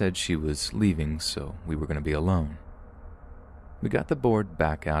then said she was leaving, so we were going to be alone. We got the board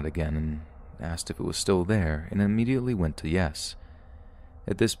back out again, and asked if it was still there, and immediately went to yes.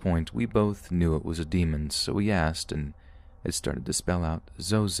 At this point, we both knew it was a demon, so we asked, and it started to spell out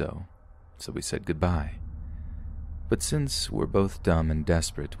Zozo, so we said goodbye. But since we're both dumb and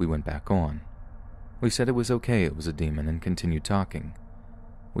desperate, we went back on. We said it was okay it was a demon and continued talking.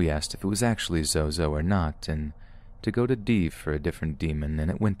 We asked if it was actually Zozo or not, and to go to D for a different demon, and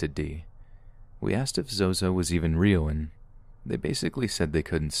it went to D. We asked if Zozo was even real, and they basically said they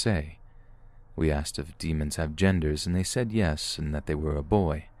couldn't say. We asked if demons have genders, and they said yes, and that they were a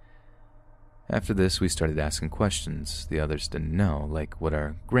boy. After this, we started asking questions the others didn't know, like what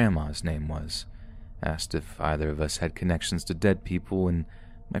our grandma's name was. Asked if either of us had connections to dead people, and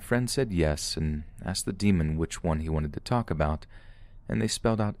my friend said yes, and asked the demon which one he wanted to talk about, and they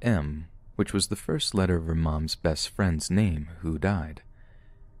spelled out M, which was the first letter of her mom's best friend's name, who died.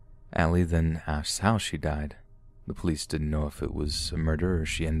 Allie then asked how she died. The police didn't know if it was a murder or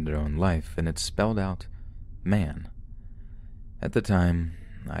she ended her own life, and it spelled out man. At the time,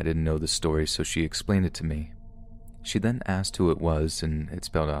 I didn't know the story, so she explained it to me. She then asked who it was, and it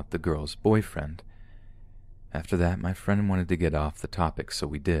spelled out the girl's boyfriend. After that, my friend wanted to get off the topic, so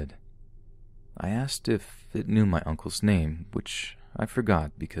we did. I asked if it knew my uncle's name, which I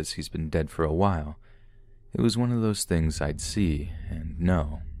forgot because he's been dead for a while. It was one of those things I'd see and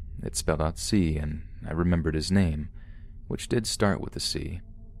know. It spelled out C, and I remembered his name, which did start with a C.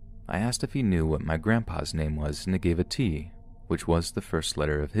 I asked if he knew what my grandpa's name was, and it gave a T, which was the first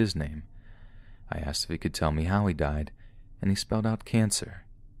letter of his name. I asked if he could tell me how he died, and he spelled out cancer.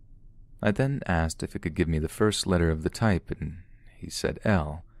 I then asked if it could give me the first letter of the type, and he said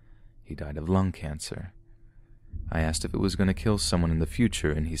L. He died of lung cancer. I asked if it was going to kill someone in the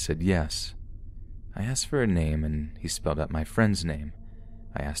future, and he said yes. I asked for a name, and he spelled out my friend's name.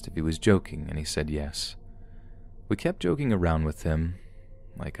 I asked if he was joking, and he said yes. We kept joking around with him,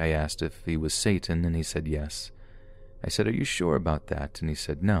 like I asked if he was Satan, and he said yes. I said, "Are you sure about that?" And he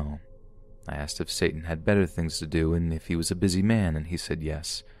said no. I asked if Satan had better things to do, and if he was a busy man, and he said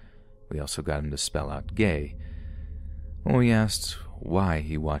yes. We also got him to spell out gay. When we asked why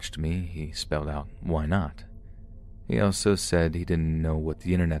he watched me, he spelled out why not. He also said he didn't know what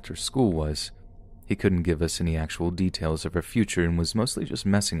the internet or school was. He couldn't give us any actual details of our future and was mostly just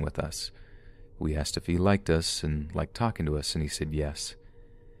messing with us. We asked if he liked us and liked talking to us, and he said yes.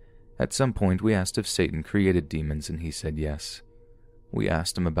 At some point, we asked if Satan created demons, and he said yes. We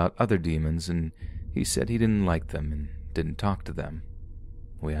asked him about other demons, and he said he didn't like them and didn't talk to them.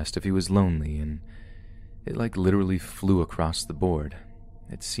 We asked if he was lonely, and it literally flew across the board.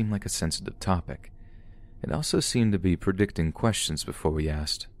 It seemed like a sensitive topic. It also seemed to be predicting questions before we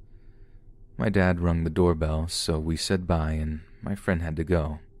asked. My dad rung the doorbell, so we said bye, and my friend had to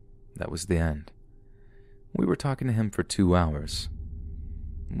go. That was the end. We were talking to him for 2 hours.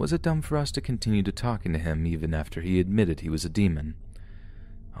 Was it dumb for us to continue to talking to him even after he admitted he was a demon?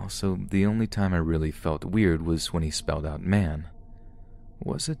 Also, the only time I really felt weird was when he spelled out man.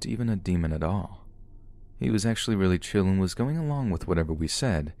 Was it even a demon at all? He was actually really chill and was going along with whatever we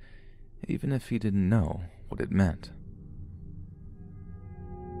said, even if he didn't know what it meant.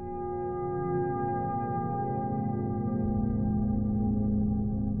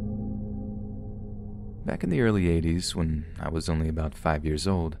 Back in the early 80s, when I was only about 5 years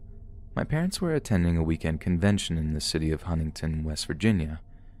old, my parents were attending a weekend convention in the city of Huntington, West Virginia.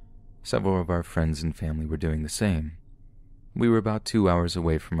 Several of our friends and family were doing the same. We were about 2 hours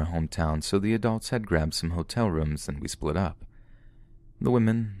away from our hometown, so the adults had grabbed some hotel rooms and we split up. The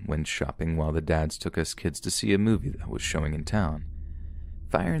women went shopping while the dads took us kids to see a movie that was showing in town.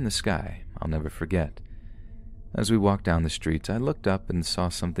 Fire in the Sky, I'll never forget. As we walked down the street, I looked up and saw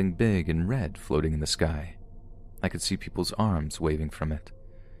something big and red floating in the sky. I could see people's arms waving from it.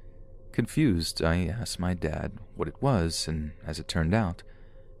 Confused, I asked my dad what it was, and as it turned out,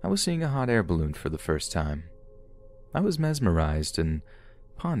 I was seeing a hot air balloon for the first time. I was mesmerized and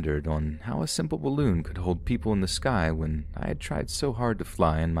pondered on how a simple balloon could hold people in the sky when I had tried so hard to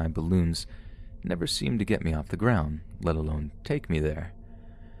fly and my balloons never seemed to get me off the ground, let alone take me there.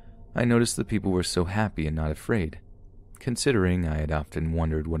 I noticed that people were so happy and not afraid, considering I had often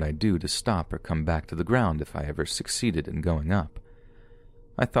wondered what I'd do to stop or come back to the ground if I ever succeeded in going up.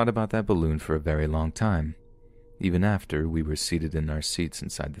 I thought about that balloon for a very long time, even after we were seated in our seats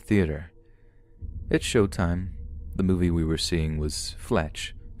inside the theater. It's showtime. The movie we were seeing was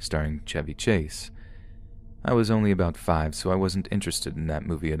Fletch, starring Chevy Chase. I was only about 5, so I wasn't interested in that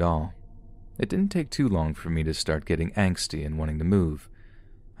movie at all. It didn't take too long for me to start getting angsty and wanting to move.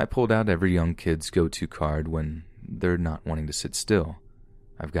 I pulled out every young kid's go-to card when they're not wanting to sit still.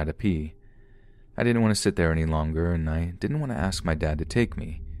 I've got to pee. I didn't want to sit there any longer, and I didn't want to ask my dad to take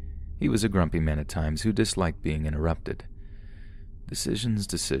me. He was a grumpy man at times who disliked being interrupted.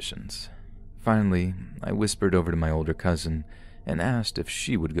 Decisions. Finally, I whispered over to my older cousin and asked if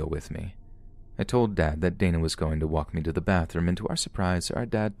she would go with me. I told Dad that Dana was going to walk me to the bathroom, and to our surprise, our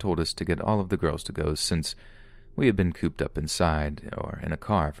dad told us to get all of the girls to go since we had been cooped up inside or in a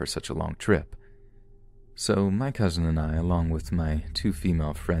car for such a long trip. So my cousin and I, along with my 2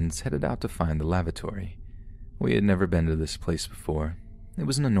 female friends, headed out to find the lavatory. We had never been to this place before. It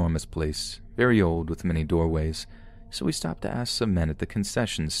was an enormous place, very old with many doorways, so we stopped to ask some men at the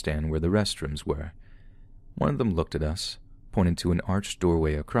concession stand where the restrooms were. One of them looked at us, pointed to an arched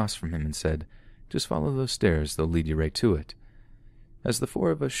doorway across from him and said, "Just follow those stairs, they'll lead you right to it." As the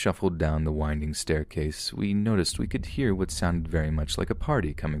 4 of us shuffled down the winding staircase, we noticed we could hear what sounded very much like a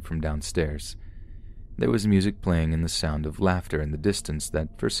party coming from downstairs. There was music playing and the sound of laughter in the distance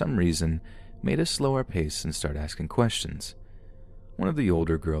that, for some reason, made us slow our pace and start asking questions. One of the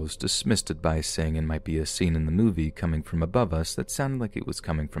older girls dismissed it by saying it might be a scene in the movie coming from above us that sounded like it was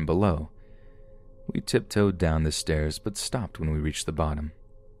coming from below. We tiptoed down the stairs but stopped when we reached the bottom.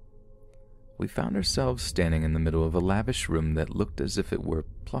 We found ourselves standing in the middle of a lavish room that looked as if it were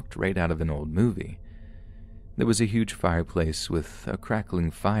plucked right out of an old movie. There was a huge fireplace with a crackling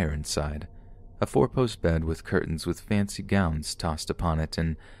fire inside, a 4-post bed with curtains with fancy gowns tossed upon it,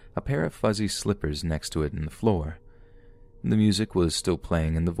 and a pair of fuzzy slippers next to it on the floor. The music was still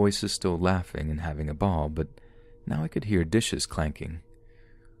playing and the voices still laughing and having a ball, but now I could hear dishes clanking.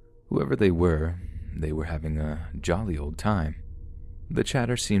 Whoever they were having a jolly old time. The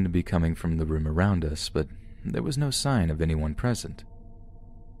chatter seemed to be coming from the room around us, but there was no sign of anyone present.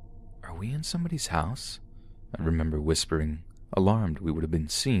 "Are we in somebody's house?" I remember whispering, alarmed we would have been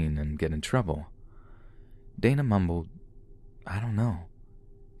seen and get in trouble. Dana mumbled, "I don't know.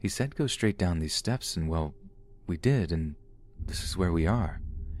 He said go straight down these steps, and well, we did, and this is where we are."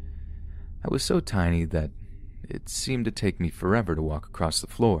 I was so tiny that it seemed to take me forever to walk across the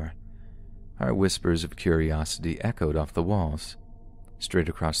floor. Our whispers of curiosity echoed off the walls. Straight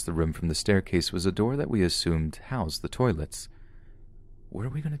across the room from the staircase was a door that we assumed housed the toilets. "What are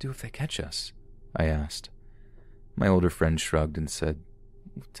we going to do if they catch us?" I asked. My older friend shrugged and said,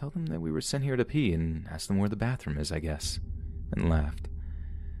 "Tell them that we were sent here to pee and ask them where the bathroom is, I guess," and laughed.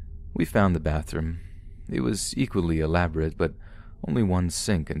 We found the bathroom. It was equally elaborate, but only one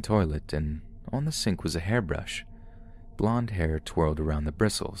sink and toilet, and on the sink was a hairbrush. Blonde hair twirled around the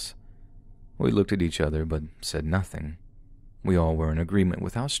bristles. We looked at each other but said nothing. We all were in agreement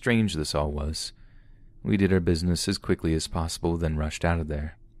with how strange this all was. We did our business as quickly as possible, then rushed out of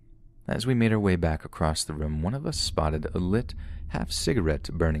there. As we made our way back across the room, one of us spotted a lit half-cigarette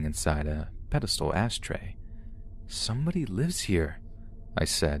burning inside a pedestal ashtray. "Somebody lives here," I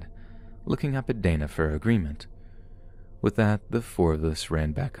said, looking up at Dana for agreement. With that, the 4 of us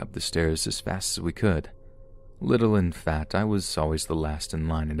ran back up the stairs as fast as we could. Little and fat, I was always the last in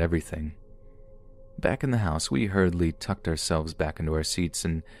line at everything. Back in the house, we hurriedly tucked ourselves back into our seats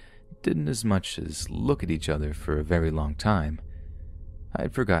and didn't as much as look at each other for a very long time. I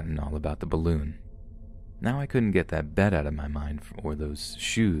had forgotten all about the balloon. Now I couldn't get that bed out of my mind, or those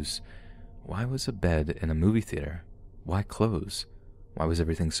shoes. Why was a bed in a movie theater? Why clothes? Why was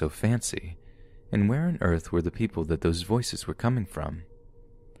everything so fancy? And where on earth were the people that those voices were coming from?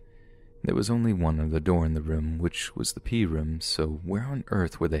 There was only one other door in the room, which was the pee room, so where on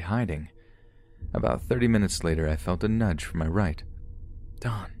earth were they hiding? About 30 minutes later, I felt a nudge from my right.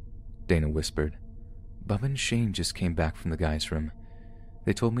 "Don," Dana whispered. "Bub and Shane just came back from the guys' room.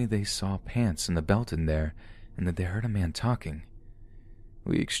 They told me they saw pants and a belt in there, and that they heard a man talking."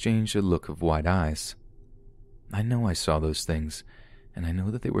 We exchanged a look of wide eyes. I know I saw those things, and I know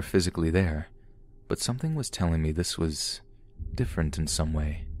that they were physically there, but something was telling me this was different in some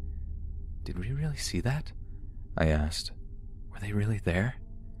way. "Did we really see that?" I asked. "Were they really there?"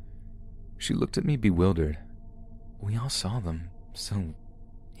 She looked at me bewildered. "We all saw them, so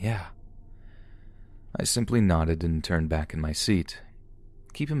yeah." I simply nodded and turned back in my seat.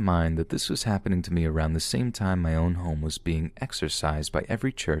 Keep in mind that this was happening to me around the same time my own home was being exorcised by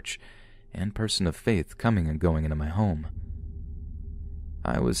every church and person of faith coming and going into my home.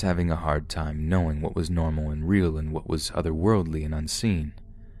 I was having a hard time knowing what was normal and real and what was otherworldly and unseen.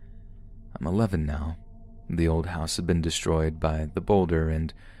 I'm 11 now. The old house had been destroyed by the boulder,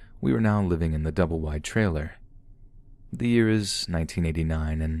 and we were now living in the double-wide trailer. The year is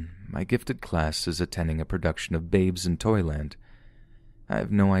 1989, and my gifted class is attending a production of Babes in Toyland. I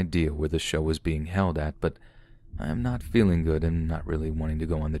have no idea where the show was being held at, but I am not feeling good and not really wanting to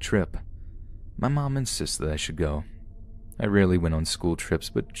go on the trip. My mom insists that I should go. I rarely went on school trips,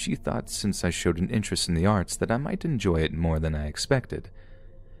 but she thought since I showed an interest in the arts that I might enjoy it more than I expected.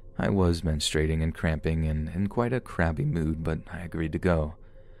 I was menstruating and cramping and in quite a crabby mood, but I agreed to go.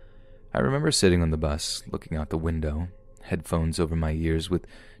 I remember sitting on the bus, looking out the window, headphones over my ears with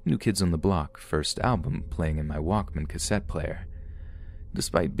New Kids on the Block first album playing in my Walkman cassette player.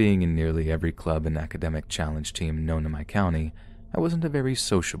 Despite being in nearly every club and academic challenge team known in my county, I wasn't a very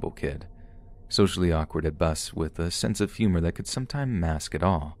sociable kid. Socially awkward at bus with a sense of humor that could sometimes mask it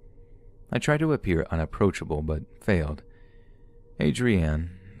all. I tried to appear unapproachable but failed.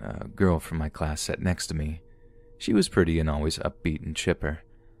 Adrienne, a girl from my class, sat next to me. She was pretty and always upbeat and chipper.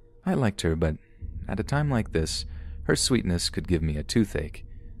 I liked her, but at a time like this, her sweetness could give me a toothache.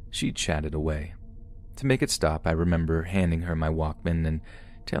 She chatted away. To make it stop, I remember handing her my Walkman and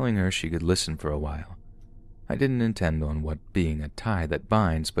telling her she could listen for a while. I didn't intend on what being a tie that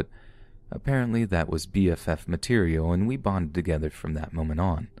binds, but apparently that was BFF material, and we bonded together from that moment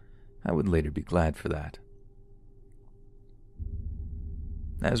on. I would later be glad for that.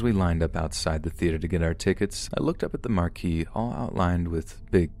 As we lined up outside the theater to get our tickets, I looked up at the marquee, all outlined with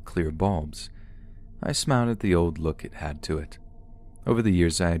big, clear bulbs. I smiled at the old look it had to it. Over the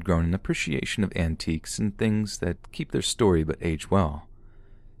years, I had grown an appreciation of antiques and things that keep their story but age well.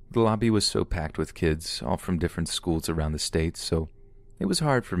 The lobby was so packed with kids, all from different schools around the state, so it was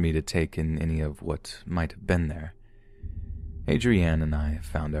hard for me to take in any of what might have been there. Adrienne and I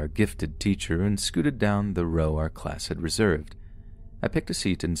found our gifted teacher and scooted down the row our class had reserved. I picked a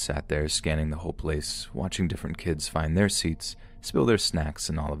seat and sat there scanning the whole place, watching different kids find their seats, spill their snacks,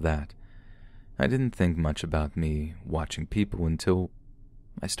 and all of that. I didn't think much about me watching people until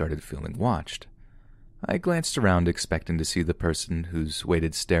I started feeling watched. I glanced around expecting to see the person whose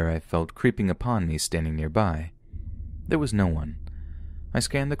weighted stare I felt creeping upon me standing nearby. There was no one. I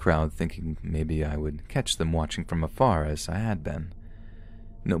scanned the crowd thinking maybe I would catch them watching from afar as I had been.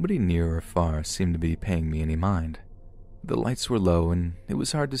 Nobody near or far seemed to be paying me any mind. The lights were low and it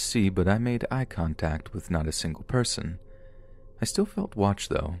was hard to see, but I made eye contact with not a single person. I still felt watched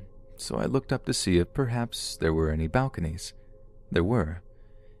though, so I looked up to see if perhaps there were any balconies. There were,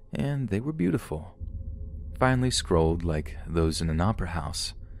 and they were beautiful. Finely scrolled like those in an opera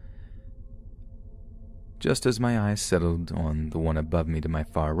house. Just as my eyes settled on the one above me to my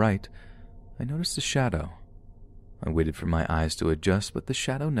far right, I noticed a shadow. I waited for my eyes to adjust, but the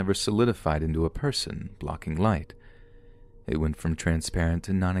shadow never solidified into a person, blocking light. It went from transparent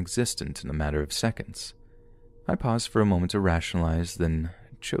to non-existent in a matter of seconds. I paused for a moment to rationalize, then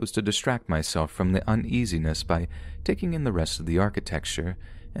chose to distract myself from the uneasiness by taking in the rest of the architecture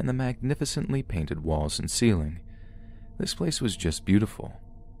and the magnificently painted walls and ceiling. This place was just beautiful.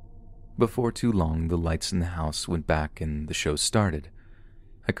 Before too long, the lights in the house went back and the show started.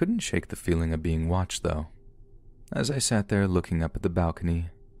 I couldn't shake the feeling of being watched, though. As I sat there looking up at the balcony,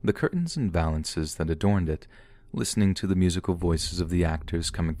 the curtains and valances that adorned it, listening to the musical voices of the actors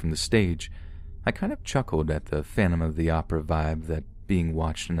coming from the stage, I kind of chuckled at the Phantom of the Opera vibe that being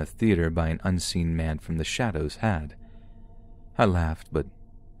watched in a theater by an unseen man from the shadows had. I laughed, but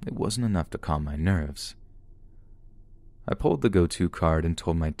it wasn't enough to calm my nerves. I pulled the go-to card and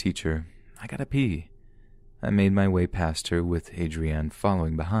told my teacher, I gotta pee. I made my way past her with Adrienne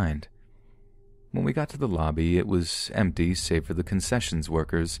following behind. When we got to the lobby, it was empty save for the concessions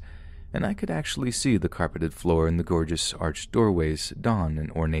workers, and I could actually see the carpeted floor and the gorgeous arched doorways dawn in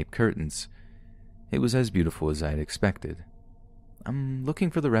ornate curtains. It was as beautiful as I had expected. I'm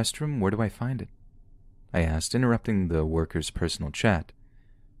looking for the restroom. Where do I find it? I asked, interrupting the worker's personal chat.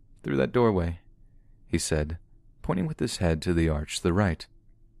 Through that doorway, he said, pointing with his head to the arch to the right.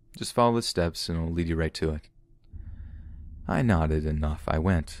 Just follow the steps and it'll lead you right to it. I nodded and off I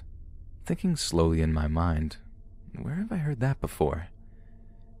went, thinking slowly in my mind, where have I heard that before?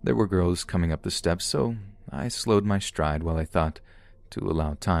 There were girls coming up the steps, so I slowed my stride while I thought, to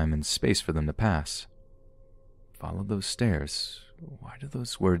allow time and space for them to pass. Follow those stairs. Why do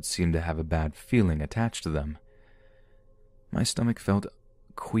those words seem to have a bad feeling attached to them? My stomach felt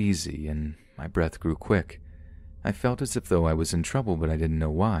queasy and my breath grew quick. I felt as if though I was in trouble, but I didn't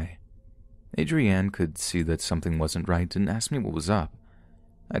know why. Adrienne could see that something wasn't right and asked me what was up.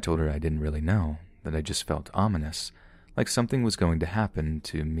 I told her I didn't really know, that I just felt ominous, like something was going to happen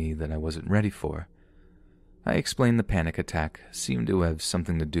to me that I wasn't ready for. I explained the panic attack seemed to have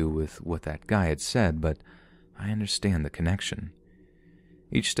something to do with what that guy had said, but I understand the connection.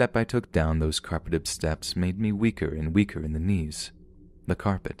 Each step I took down those carpeted steps made me weaker and weaker in the knees. The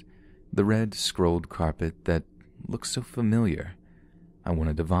carpet, the red scrolled carpet that looked so familiar. I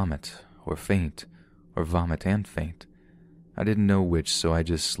wanted to vomit, or faint, or vomit and faint. I didn't know which, so I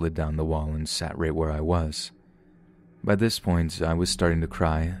just slid down the wall and sat right where I was. By this point, I was starting to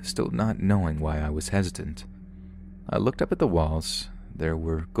cry, still not knowing why I was hesitant. I looked up at the walls. there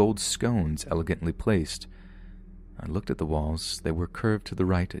were gold scones elegantly placed. I looked at the walls. They were curved to the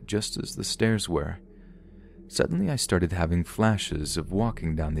right just as the stairs were. Suddenly I started having flashes of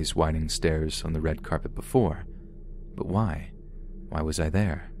walking down these winding stairs on the red carpet before. But why? Why was I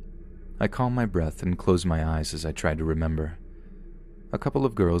there? I calmed my breath and closed my eyes as I tried to remember. A couple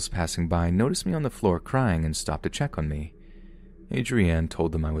of girls passing by noticed me on the floor crying and stopped to check on me. Adrienne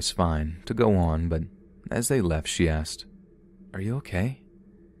told them I was fine, to go on, but as they left she asked, "Are you okay?"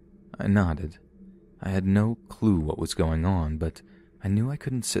 I nodded. I had no clue what was going on, but I knew I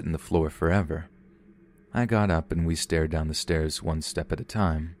couldn't sit on the floor forever. I got up and we stared down the stairs one step at a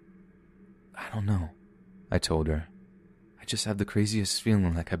time. "I don't know," I told her. "I just have the craziest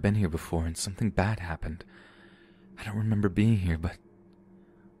feeling like I've been here before and something bad happened. I don't remember being here, but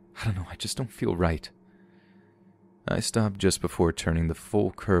I don't know, I just don't feel right." I stopped just before turning the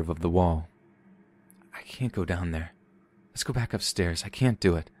full curve of the wall. "I can't go down there. Let's go back upstairs. I can't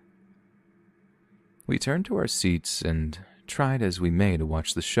do it." We turned to our seats and tried as we may to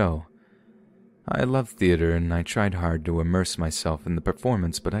watch the show. I love theater and I tried hard to immerse myself in the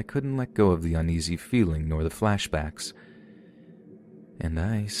performance, but I couldn't let go of the uneasy feeling nor the flashbacks. And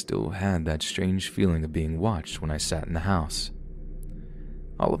I still had that strange feeling of being watched when I sat in the house.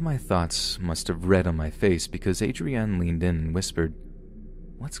 All of my thoughts must have read on my face because Adrienne leaned in and whispered,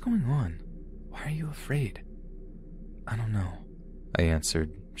 "What's going on? Why are you afraid?" "I don't know," I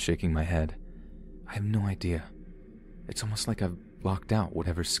answered, shaking my head. "I have no idea. It's almost like I've blocked out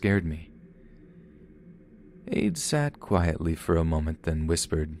whatever scared me." Aid sat quietly for a moment, then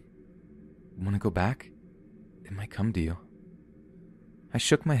whispered, "Want to go back? It might come to you." I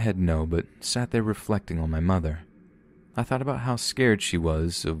shook my head no, but sat there reflecting on my mother. I thought about how scared she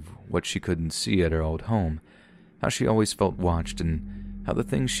was of what she couldn't see at her old home, how she always felt watched, and how the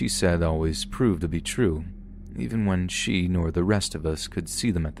things she said always proved to be true, even when she nor the rest of us could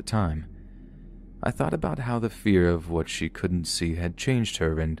see them at the time. I thought about how the fear of what she couldn't see had changed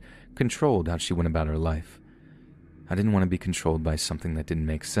her and controlled how she went about her life. I didn't want to be controlled by something that didn't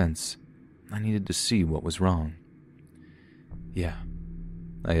make sense. I needed to see what was wrong. "Yeah,"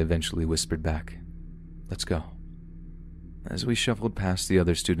 I eventually whispered back. "Let's go." As we shuffled past the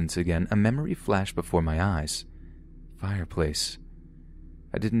other students again, a memory flashed before my eyes. Fireplace.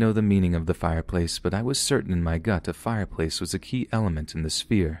 I didn't know the meaning of the fireplace, but I was certain in my gut a fireplace was a key element in the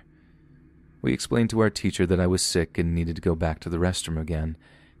sphere. We explained to our teacher that I was sick and needed to go back to the restroom again,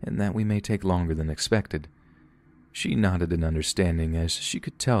 and that we may take longer than expected. She nodded in understanding, as she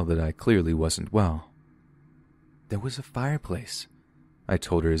could tell that I clearly wasn't well. "There was a fireplace," I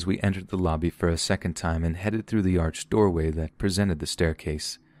told her as we entered the lobby for a second time and headed through the arched doorway that presented the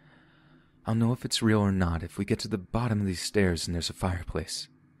staircase. "I'll know if it's real or not if we get to the bottom of these stairs and there's a fireplace."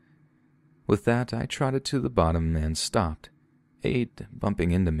 With that, I trotted to the bottom and stopped, Aid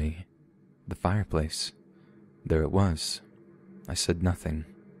bumping into me. The fireplace. There it was. I said nothing.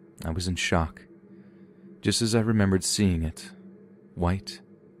 I was in shock. Just as I remembered seeing it. White,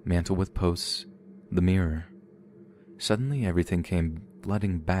 mantle with posts, the mirror. Suddenly everything came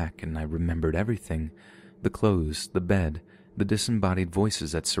flooding back and I remembered everything. The clothes, the bed, the disembodied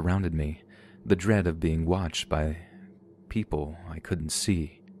voices that surrounded me, the dread of being watched by people I couldn't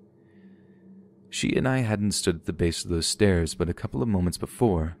see. She and I hadn't stood at the base of those stairs but a couple of moments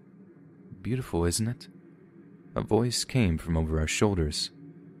before. "Beautiful, isn't it?" A voice came from over our shoulders.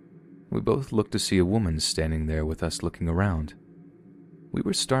 We both looked to see a woman standing there with us looking around. We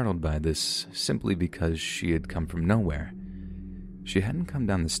were startled by this simply because she had come from nowhere. She hadn't come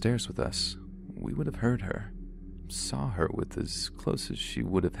down the stairs with us. We would have heard her, saw her with as close as she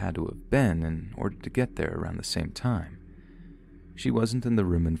would have had to have been in order to get there around the same time. She wasn't in the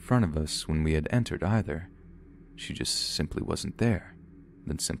room in front of us when we had entered either. She just simply wasn't there,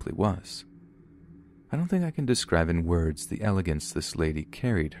 then simply was. I don't think I can describe in words the elegance this lady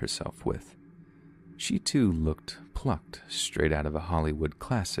carried herself with. She too looked plucked straight out of a Hollywood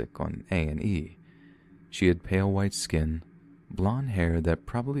classic on A&E. She had pale white skin, blonde hair that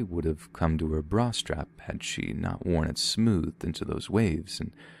probably would have come to her bra strap had she not worn it smoothed into those waves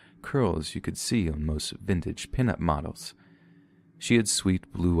and curls you could see on most vintage pinup models. She had sweet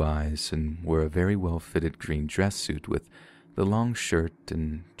blue eyes and wore a very well-fitted green dress suit with the long shirt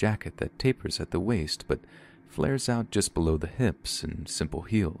and jacket that tapers at the waist but flares out just below the hips and simple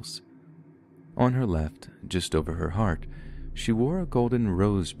heels. On her left, just over her heart, she wore a golden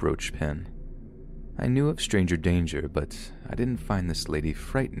rose brooch pin. I knew of stranger danger, but I didn't find this lady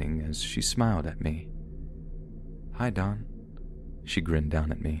frightening as she smiled at me. "Hi, Don." She grinned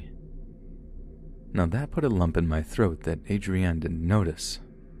down at me. Now that put a lump in my throat that Adrienne didn't notice.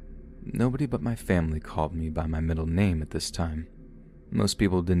 Nobody but my family called me by my middle name at this time. Most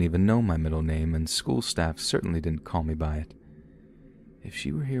people didn't even know my middle name, and school staff certainly didn't call me by it. If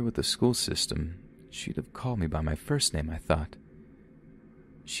she were here with the school system, she'd have called me by my first name, I thought.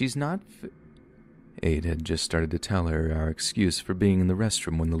 She's not Aid had just started to tell her our excuse for being in the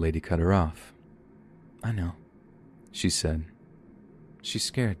restroom when the lady cut her off. I know, she said. She's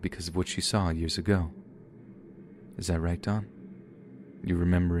scared because of what she saw years ago. Is that right, Dawn? You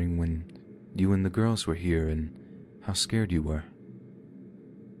remembering when you and the girls were here and how scared you were?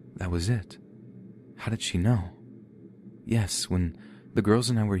 That was it. How did she know? Yes, when the girls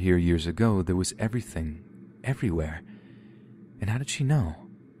and I were here years ago, there was everything, everywhere. And how did she know?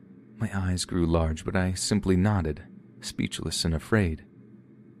 My eyes grew large, but I simply nodded, speechless and afraid.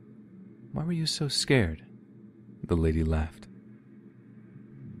 Why were you so scared? The lady laughed.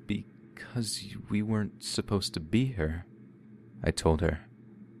 Because we weren't supposed to be here, I told her.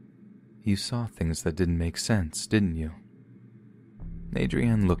 You saw things that didn't make sense, didn't you?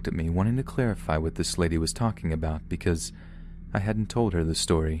 Adrienne looked at me, wanting to clarify what this lady was talking about because I hadn't told her the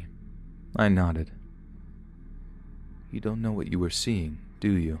story. I nodded. You don't know what you were seeing,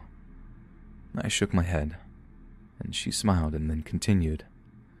 do you? I shook my head, and she smiled and then continued.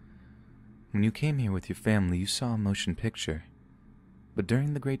 When you came here with your family, you saw a motion picture. But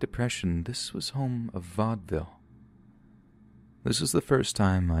during the Great Depression, this was home of vaudeville. This was the first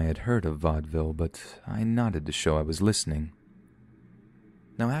time I had heard of vaudeville, but I nodded to show I was listening.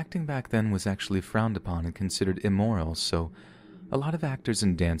 Now, acting back then was actually frowned upon and considered immoral, so a lot of actors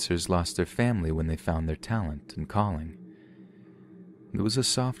and dancers lost their family when they found their talent and calling. There was a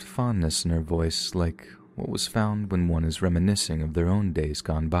soft fondness in her voice, like what was found when one is reminiscing of their own days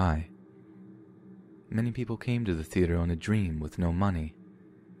gone by. Many people came to the theater on a dream with no money.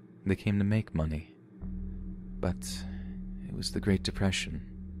 They came to make money. But it was the Great Depression.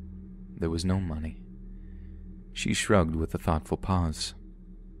 There was no money. She shrugged with a thoughtful pause.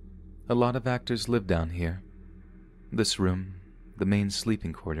 A lot of actors live down here. This room, the main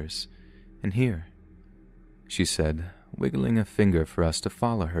sleeping quarters, and here, she said, wiggling a finger for us to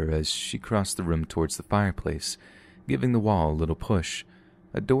follow her as she crossed the room towards the fireplace, giving the wall a little push.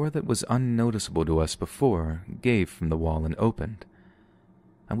 A door that was unnoticeable to us before gave from the wall and opened.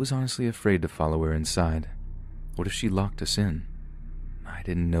 I was honestly afraid to follow her inside. What if she locked us in? I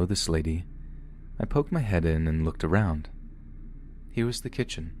didn't know this lady. I poked my head in and looked around. Here was the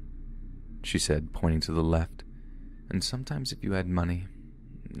kitchen, she said, pointing to the left. And sometimes if you had money,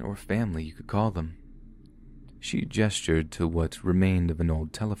 or family, you could call them. She gestured to what remained of an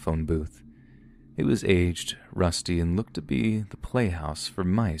old telephone booth. It was aged, rusty, and looked to be the playhouse for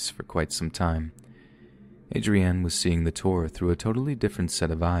mice for quite some time. Adrienne was seeing the tour through a totally different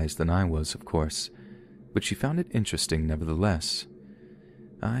set of eyes than I was, of course, but she found it interesting nevertheless.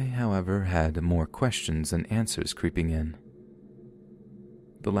 I, however, had more questions than answers creeping in.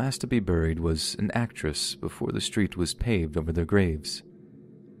 The last to be buried was an actress before the street was paved over their graves.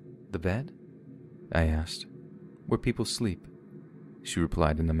 The bed? I asked. Where people sleep, she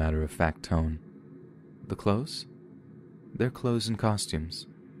replied in a matter-of-fact tone. The clothes? Their clothes and costumes.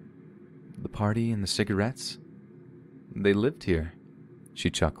 The party and the cigarettes? They lived here, she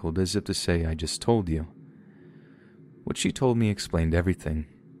chuckled as if to say, I just told you. What she told me explained everything,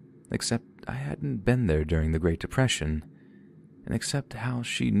 except I hadn't been there during the Great Depression, and except how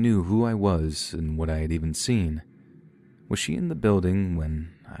she knew who I was and what I had even seen. Was she in the building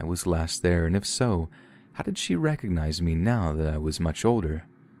when I was last there, and if so, how did she recognize me now that I was much older?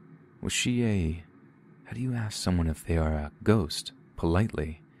 Was she how do you ask someone if they are a ghost,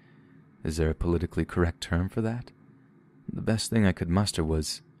 politely? Is there a politically correct term for that? The best thing I could muster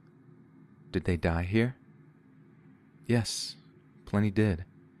was, did they die here? Yes, plenty did,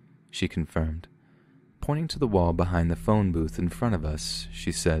 she confirmed. Pointing to the wall behind the phone booth in front of us,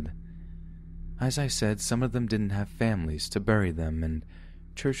 she said, as I said, some of them didn't have families to bury them, and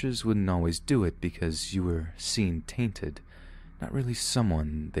churches wouldn't always do it because you were seen tainted, not really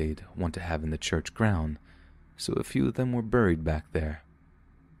someone they'd want to have in the church ground, so a few of them were buried back there.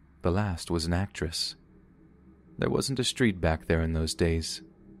 The last was an actress. There wasn't a street back there in those days.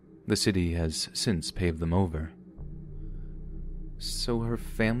 The city has since paved them over. So her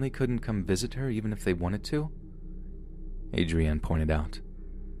family couldn't come visit her even if they wanted to? Adrienne pointed out.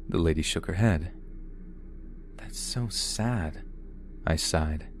 The lady shook her head. That's so sad, I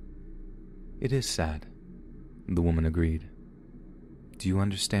sighed. It is sad, the woman agreed. Do you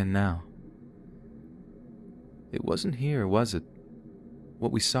understand now? It wasn't here, was it?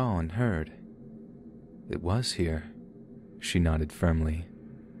 What we saw and heard. It was here, she nodded firmly.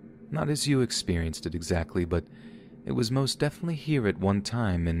 Not as you experienced it exactly, but it was most definitely here at one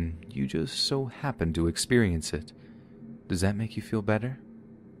time, and you just so happened to experience it. Does that make you feel better?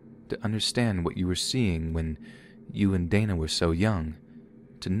 To understand what you were seeing when you and Dana were so young,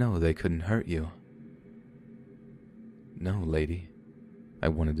 to know they couldn't hurt you. No, lady, I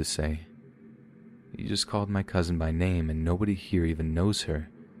wanted to say. You just called my cousin by name and nobody here even knows her.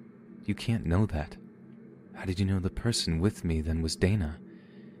 You can't know that. How did you know the person with me then was Dana?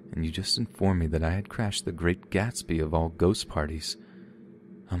 And you just informed me that I had crashed the Great Gatsby of all ghost parties.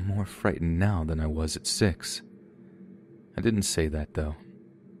 I'm more frightened now than I was at 6. I didn't say that, though.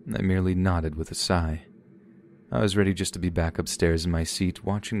 I merely nodded with a sigh. I was ready just to be back upstairs in my seat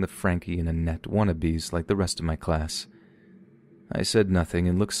watching the Frankie and Annette wannabes like the rest of my class. I said nothing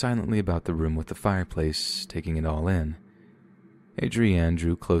and looked silently about the room with the fireplace, taking it all in. Adrienne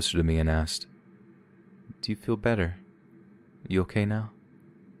drew closer to me and asked, "Do you feel better? You okay now?"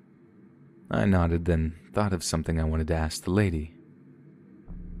 I nodded, then thought of something I wanted to ask the lady.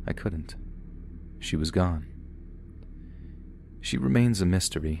 I couldn't. She was gone. She remains a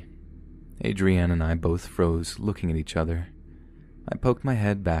mystery. Adrienne and I both froze, looking at each other. I poked my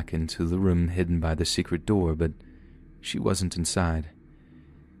head back into the room hidden by the secret door, but she wasn't inside.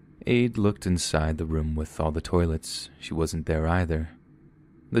 Aid looked inside the room with all the toilets. She wasn't there either.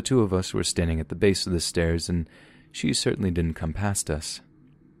 The two of us were standing at the base of the stairs, and she certainly didn't come past us.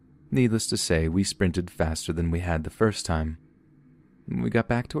 Needless to say, we sprinted faster than we had the first time. When we got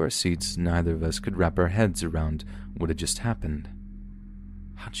back to our seats, neither of us could wrap our heads around what had just happened.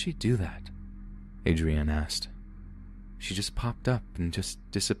 "How'd she do that?" Adrienne asked. "She just popped up and just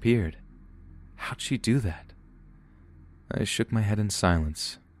disappeared. How'd she do that?" I shook my head in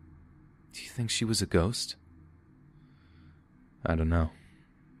silence. "Do you think she was a ghost?" I don't know.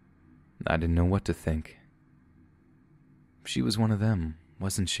 I didn't know what to think. She was one of them,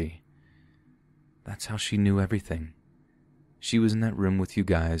 wasn't she? That's how she knew everything. She was in that room with you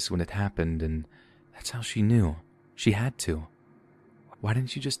guys when it happened, and that's how she knew. She had to. Why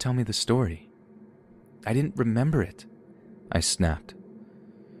didn't you just tell me the story? I didn't remember it, I snapped.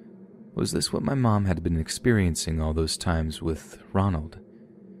 Was this what my mom had been experiencing all those times with Ronald?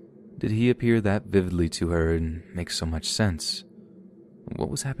 Did he appear that vividly to her and make so much sense?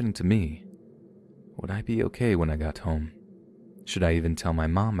 What was happening to me? Would I be okay when I got home? Should I even tell my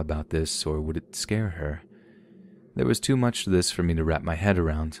mom about this, or would it scare her? There was too much to this for me to wrap my head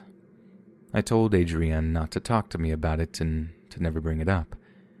around. I told Adrienne not to talk to me about it and to never bring it up.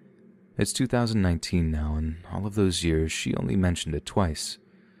 It's 2019 now, and all of those years she only mentioned it twice.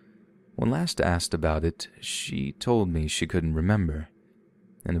 When last asked about it, she told me she couldn't remember.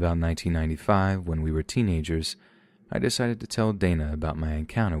 In about 1995, when we were teenagers, I decided to tell Dana about my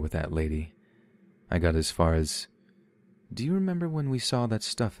encounter with that lady. I got as far as, "Do you remember when we saw that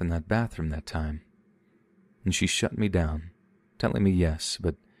stuff in that bathroom that time?" And she shut me down, telling me yes,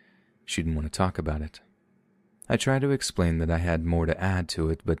 but she didn't want to talk about it. I tried to explain that I had more to add to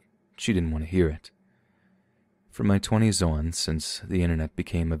it, but she didn't want to hear it. From my 20s on, since the internet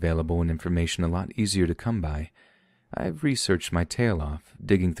became available and information a lot easier to come by, I've researched my tail off,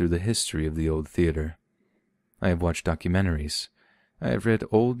 digging through the history of the old theater. I have watched documentaries. I have read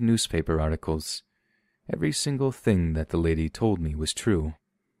old newspaper articles. Every single thing that the lady told me was true.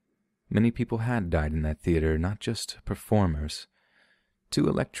 Many people had died in that theater, not just performers. 2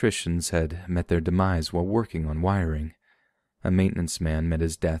 electricians had met their demise while working on wiring. A maintenance man met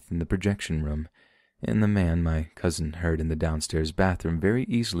his death in the projection room, and the man my cousin heard in the downstairs bathroom very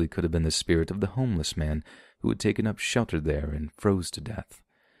easily could have been the spirit of the homeless man who had taken up shelter there and froze to death.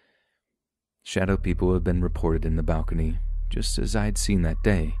 Shadow people have been reported in the balcony, just as I had seen that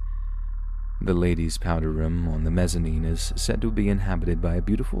day. The ladies' powder room on the mezzanine is said to be inhabited by a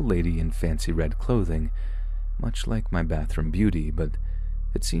beautiful lady in fancy red clothing, much like my bathroom beauty, but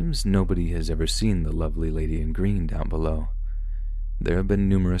it seems nobody has ever seen the lovely lady in green down below. There have been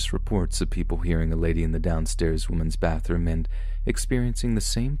numerous reports of people hearing a lady in the downstairs woman's bathroom and experiencing the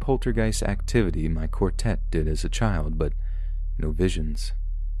same poltergeist activity my quartet did as a child, but no visions.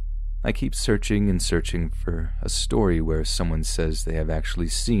 I keep searching and searching for a story where someone says they have actually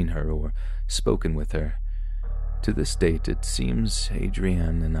seen her or spoken with her. To this date, it seems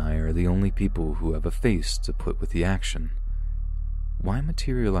Adrienne and I are the only people who have a face to put with the action. Why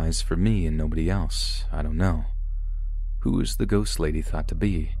materialize for me and nobody else? I don't know. Who is the ghost lady thought to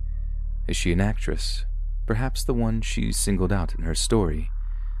be? Is she an actress? Perhaps the one she singled out in her story?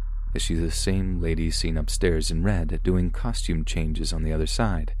 Is she the same lady seen upstairs in red doing costume changes on the other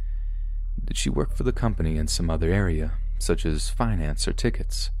side? Did she work for the company in some other area, such as finance or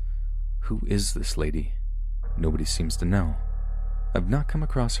tickets? Who is this lady? Nobody seems to know. I've not come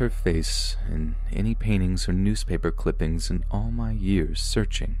across her face in any paintings or newspaper clippings in all my years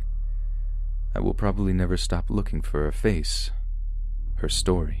searching. I will probably never stop looking for her face, her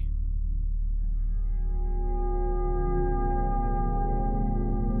story.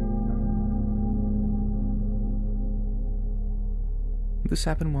 This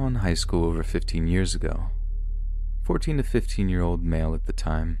happened while in high school over 15 years ago. 14 to 15-year-old male at the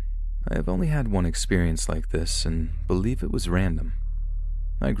time. I have only had one experience like this and believe it was random.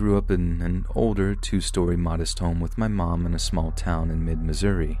 I grew up in an older, 2-story modest home with my mom in a small town in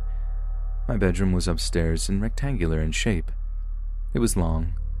mid-Missouri. My bedroom was upstairs and rectangular in shape. It was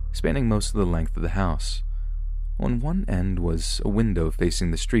long, spanning most of the length of the house. On one end was a window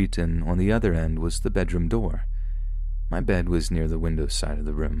facing the street, and on the other end was the bedroom door. My bed was near the window side of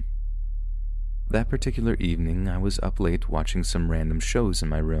the room. That particular evening, I was up late watching some random shows in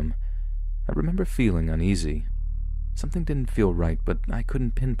my room. I remember feeling uneasy. Something didn't feel right, but I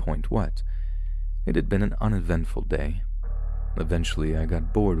couldn't pinpoint what. It had been an uneventful day. Eventually, I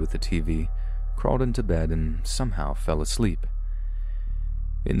got bored with the TV, crawled into bed, and somehow fell asleep.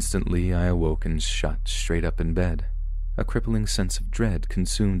 Instantly, I awoke and shot straight up in bed. A crippling sense of dread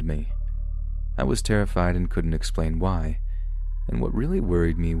consumed me. I was terrified and couldn't explain why, and what really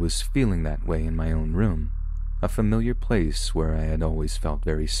worried me was feeling that way in my own room, a familiar place where I had always felt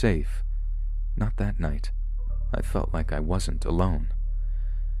very safe. Not that night. I felt like I wasn't alone.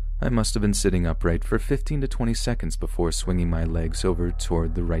 I must have been sitting upright for 15 to 20 seconds before swinging my legs over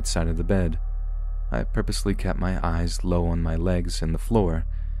toward the right side of the bed. I purposely kept my eyes low on my legs and the floor.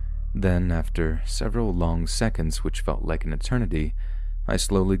 Then, after several long seconds, which felt like an eternity, I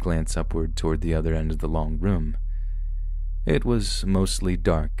slowly glanced upward toward the other end of the long room. It was mostly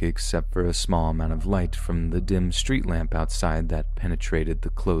dark except for a small amount of light from the dim street lamp outside that penetrated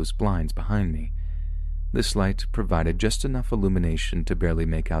the closed blinds behind me. This light provided just enough illumination to barely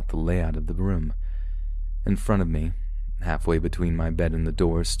make out the layout of the room. In front of me, halfway between my bed and the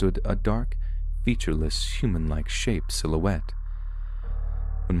door, stood a dark, featureless, human-like shape silhouette.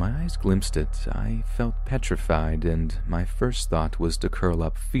 When my eyes glimpsed it, I felt petrified, and my first thought was to curl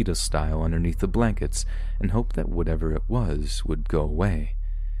up fetus-style underneath the blankets and hope that whatever it was would go away.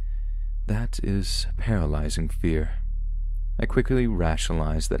 That is paralyzing fear. I quickly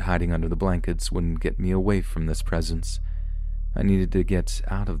rationalized that hiding under the blankets wouldn't get me away from this presence. I needed to get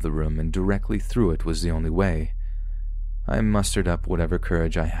out of the room, and directly through it was the only way. I mustered up whatever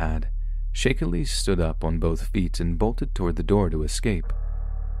courage I had, shakily stood up on both feet, and bolted toward the door to escape.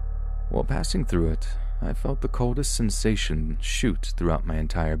 While passing through it, I felt the coldest sensation shoot throughout my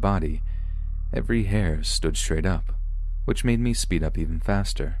entire body. Every hair stood straight up, which made me speed up even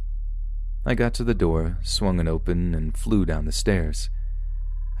faster. I got to the door, swung it open, and flew down the stairs.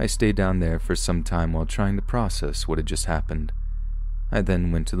 I stayed down there for some time while trying to process what had just happened. I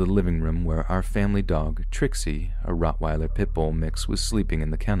then went to the living room where our family dog, Trixie, a Rottweiler pit bull mix, was sleeping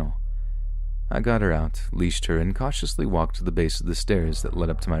in the kennel. I got her out, leashed her, and cautiously walked to the base of the stairs that led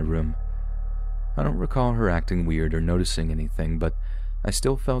up to my room. I don't recall her acting weird or noticing anything, but I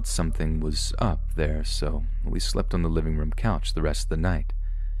still felt something was up there, so we slept on the living room couch the rest of the night.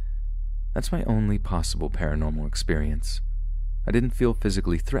 That's my only possible paranormal experience. I didn't feel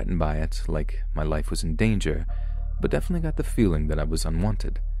physically threatened by it, like my life was in danger, but definitely got the feeling that I was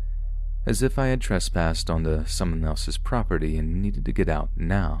unwanted, as if I had trespassed onto someone else's property and needed to get out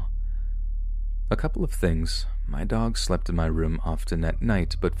now. A couple of things. My dog slept in my room often at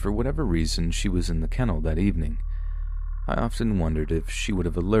night, but for whatever reason she was in the kennel that evening. I often wondered if she would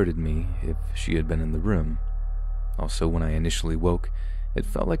have alerted me if she had been in the room. Also, when I initially woke, it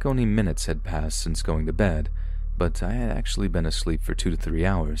felt like only minutes had passed since going to bed, but I had actually been asleep for 2 to 3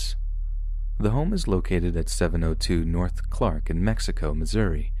 hours. The home is located at 702 North Clark in Mexico,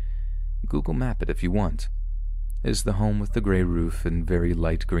 Missouri. Google Map it if you want. It is the home with the gray roof and very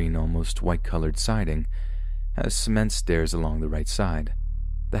light green, almost white-colored siding, has cement stairs along the right side.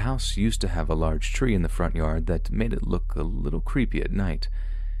 The house used to have a large tree in the front yard that made it look a little creepy at night.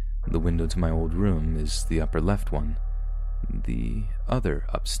 The window to my old room is the upper left one. The other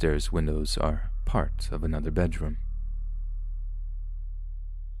upstairs windows are part of another bedroom.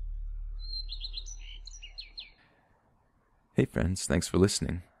 Hey friends, thanks for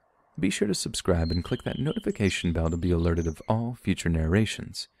listening. Be sure to subscribe and click that notification bell to be alerted of all future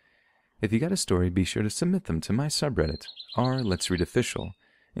narrations. If you got a story, be sure to submit them to my subreddit, r/letsreadofficial,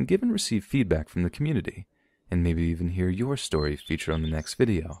 and give and receive feedback from the community, and maybe even hear your story featured on the next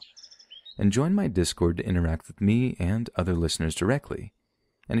video. And join my Discord to interact with me and other listeners directly.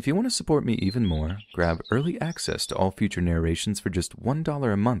 And if you want to support me even more, grab early access to all future narrations for just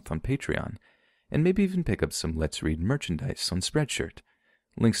 $1 a month on Patreon, and maybe even pick up some Let's Read merchandise on Spreadshirt.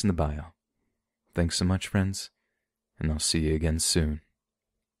 Links in the bio. Thanks so much, friends, and I'll see you again soon.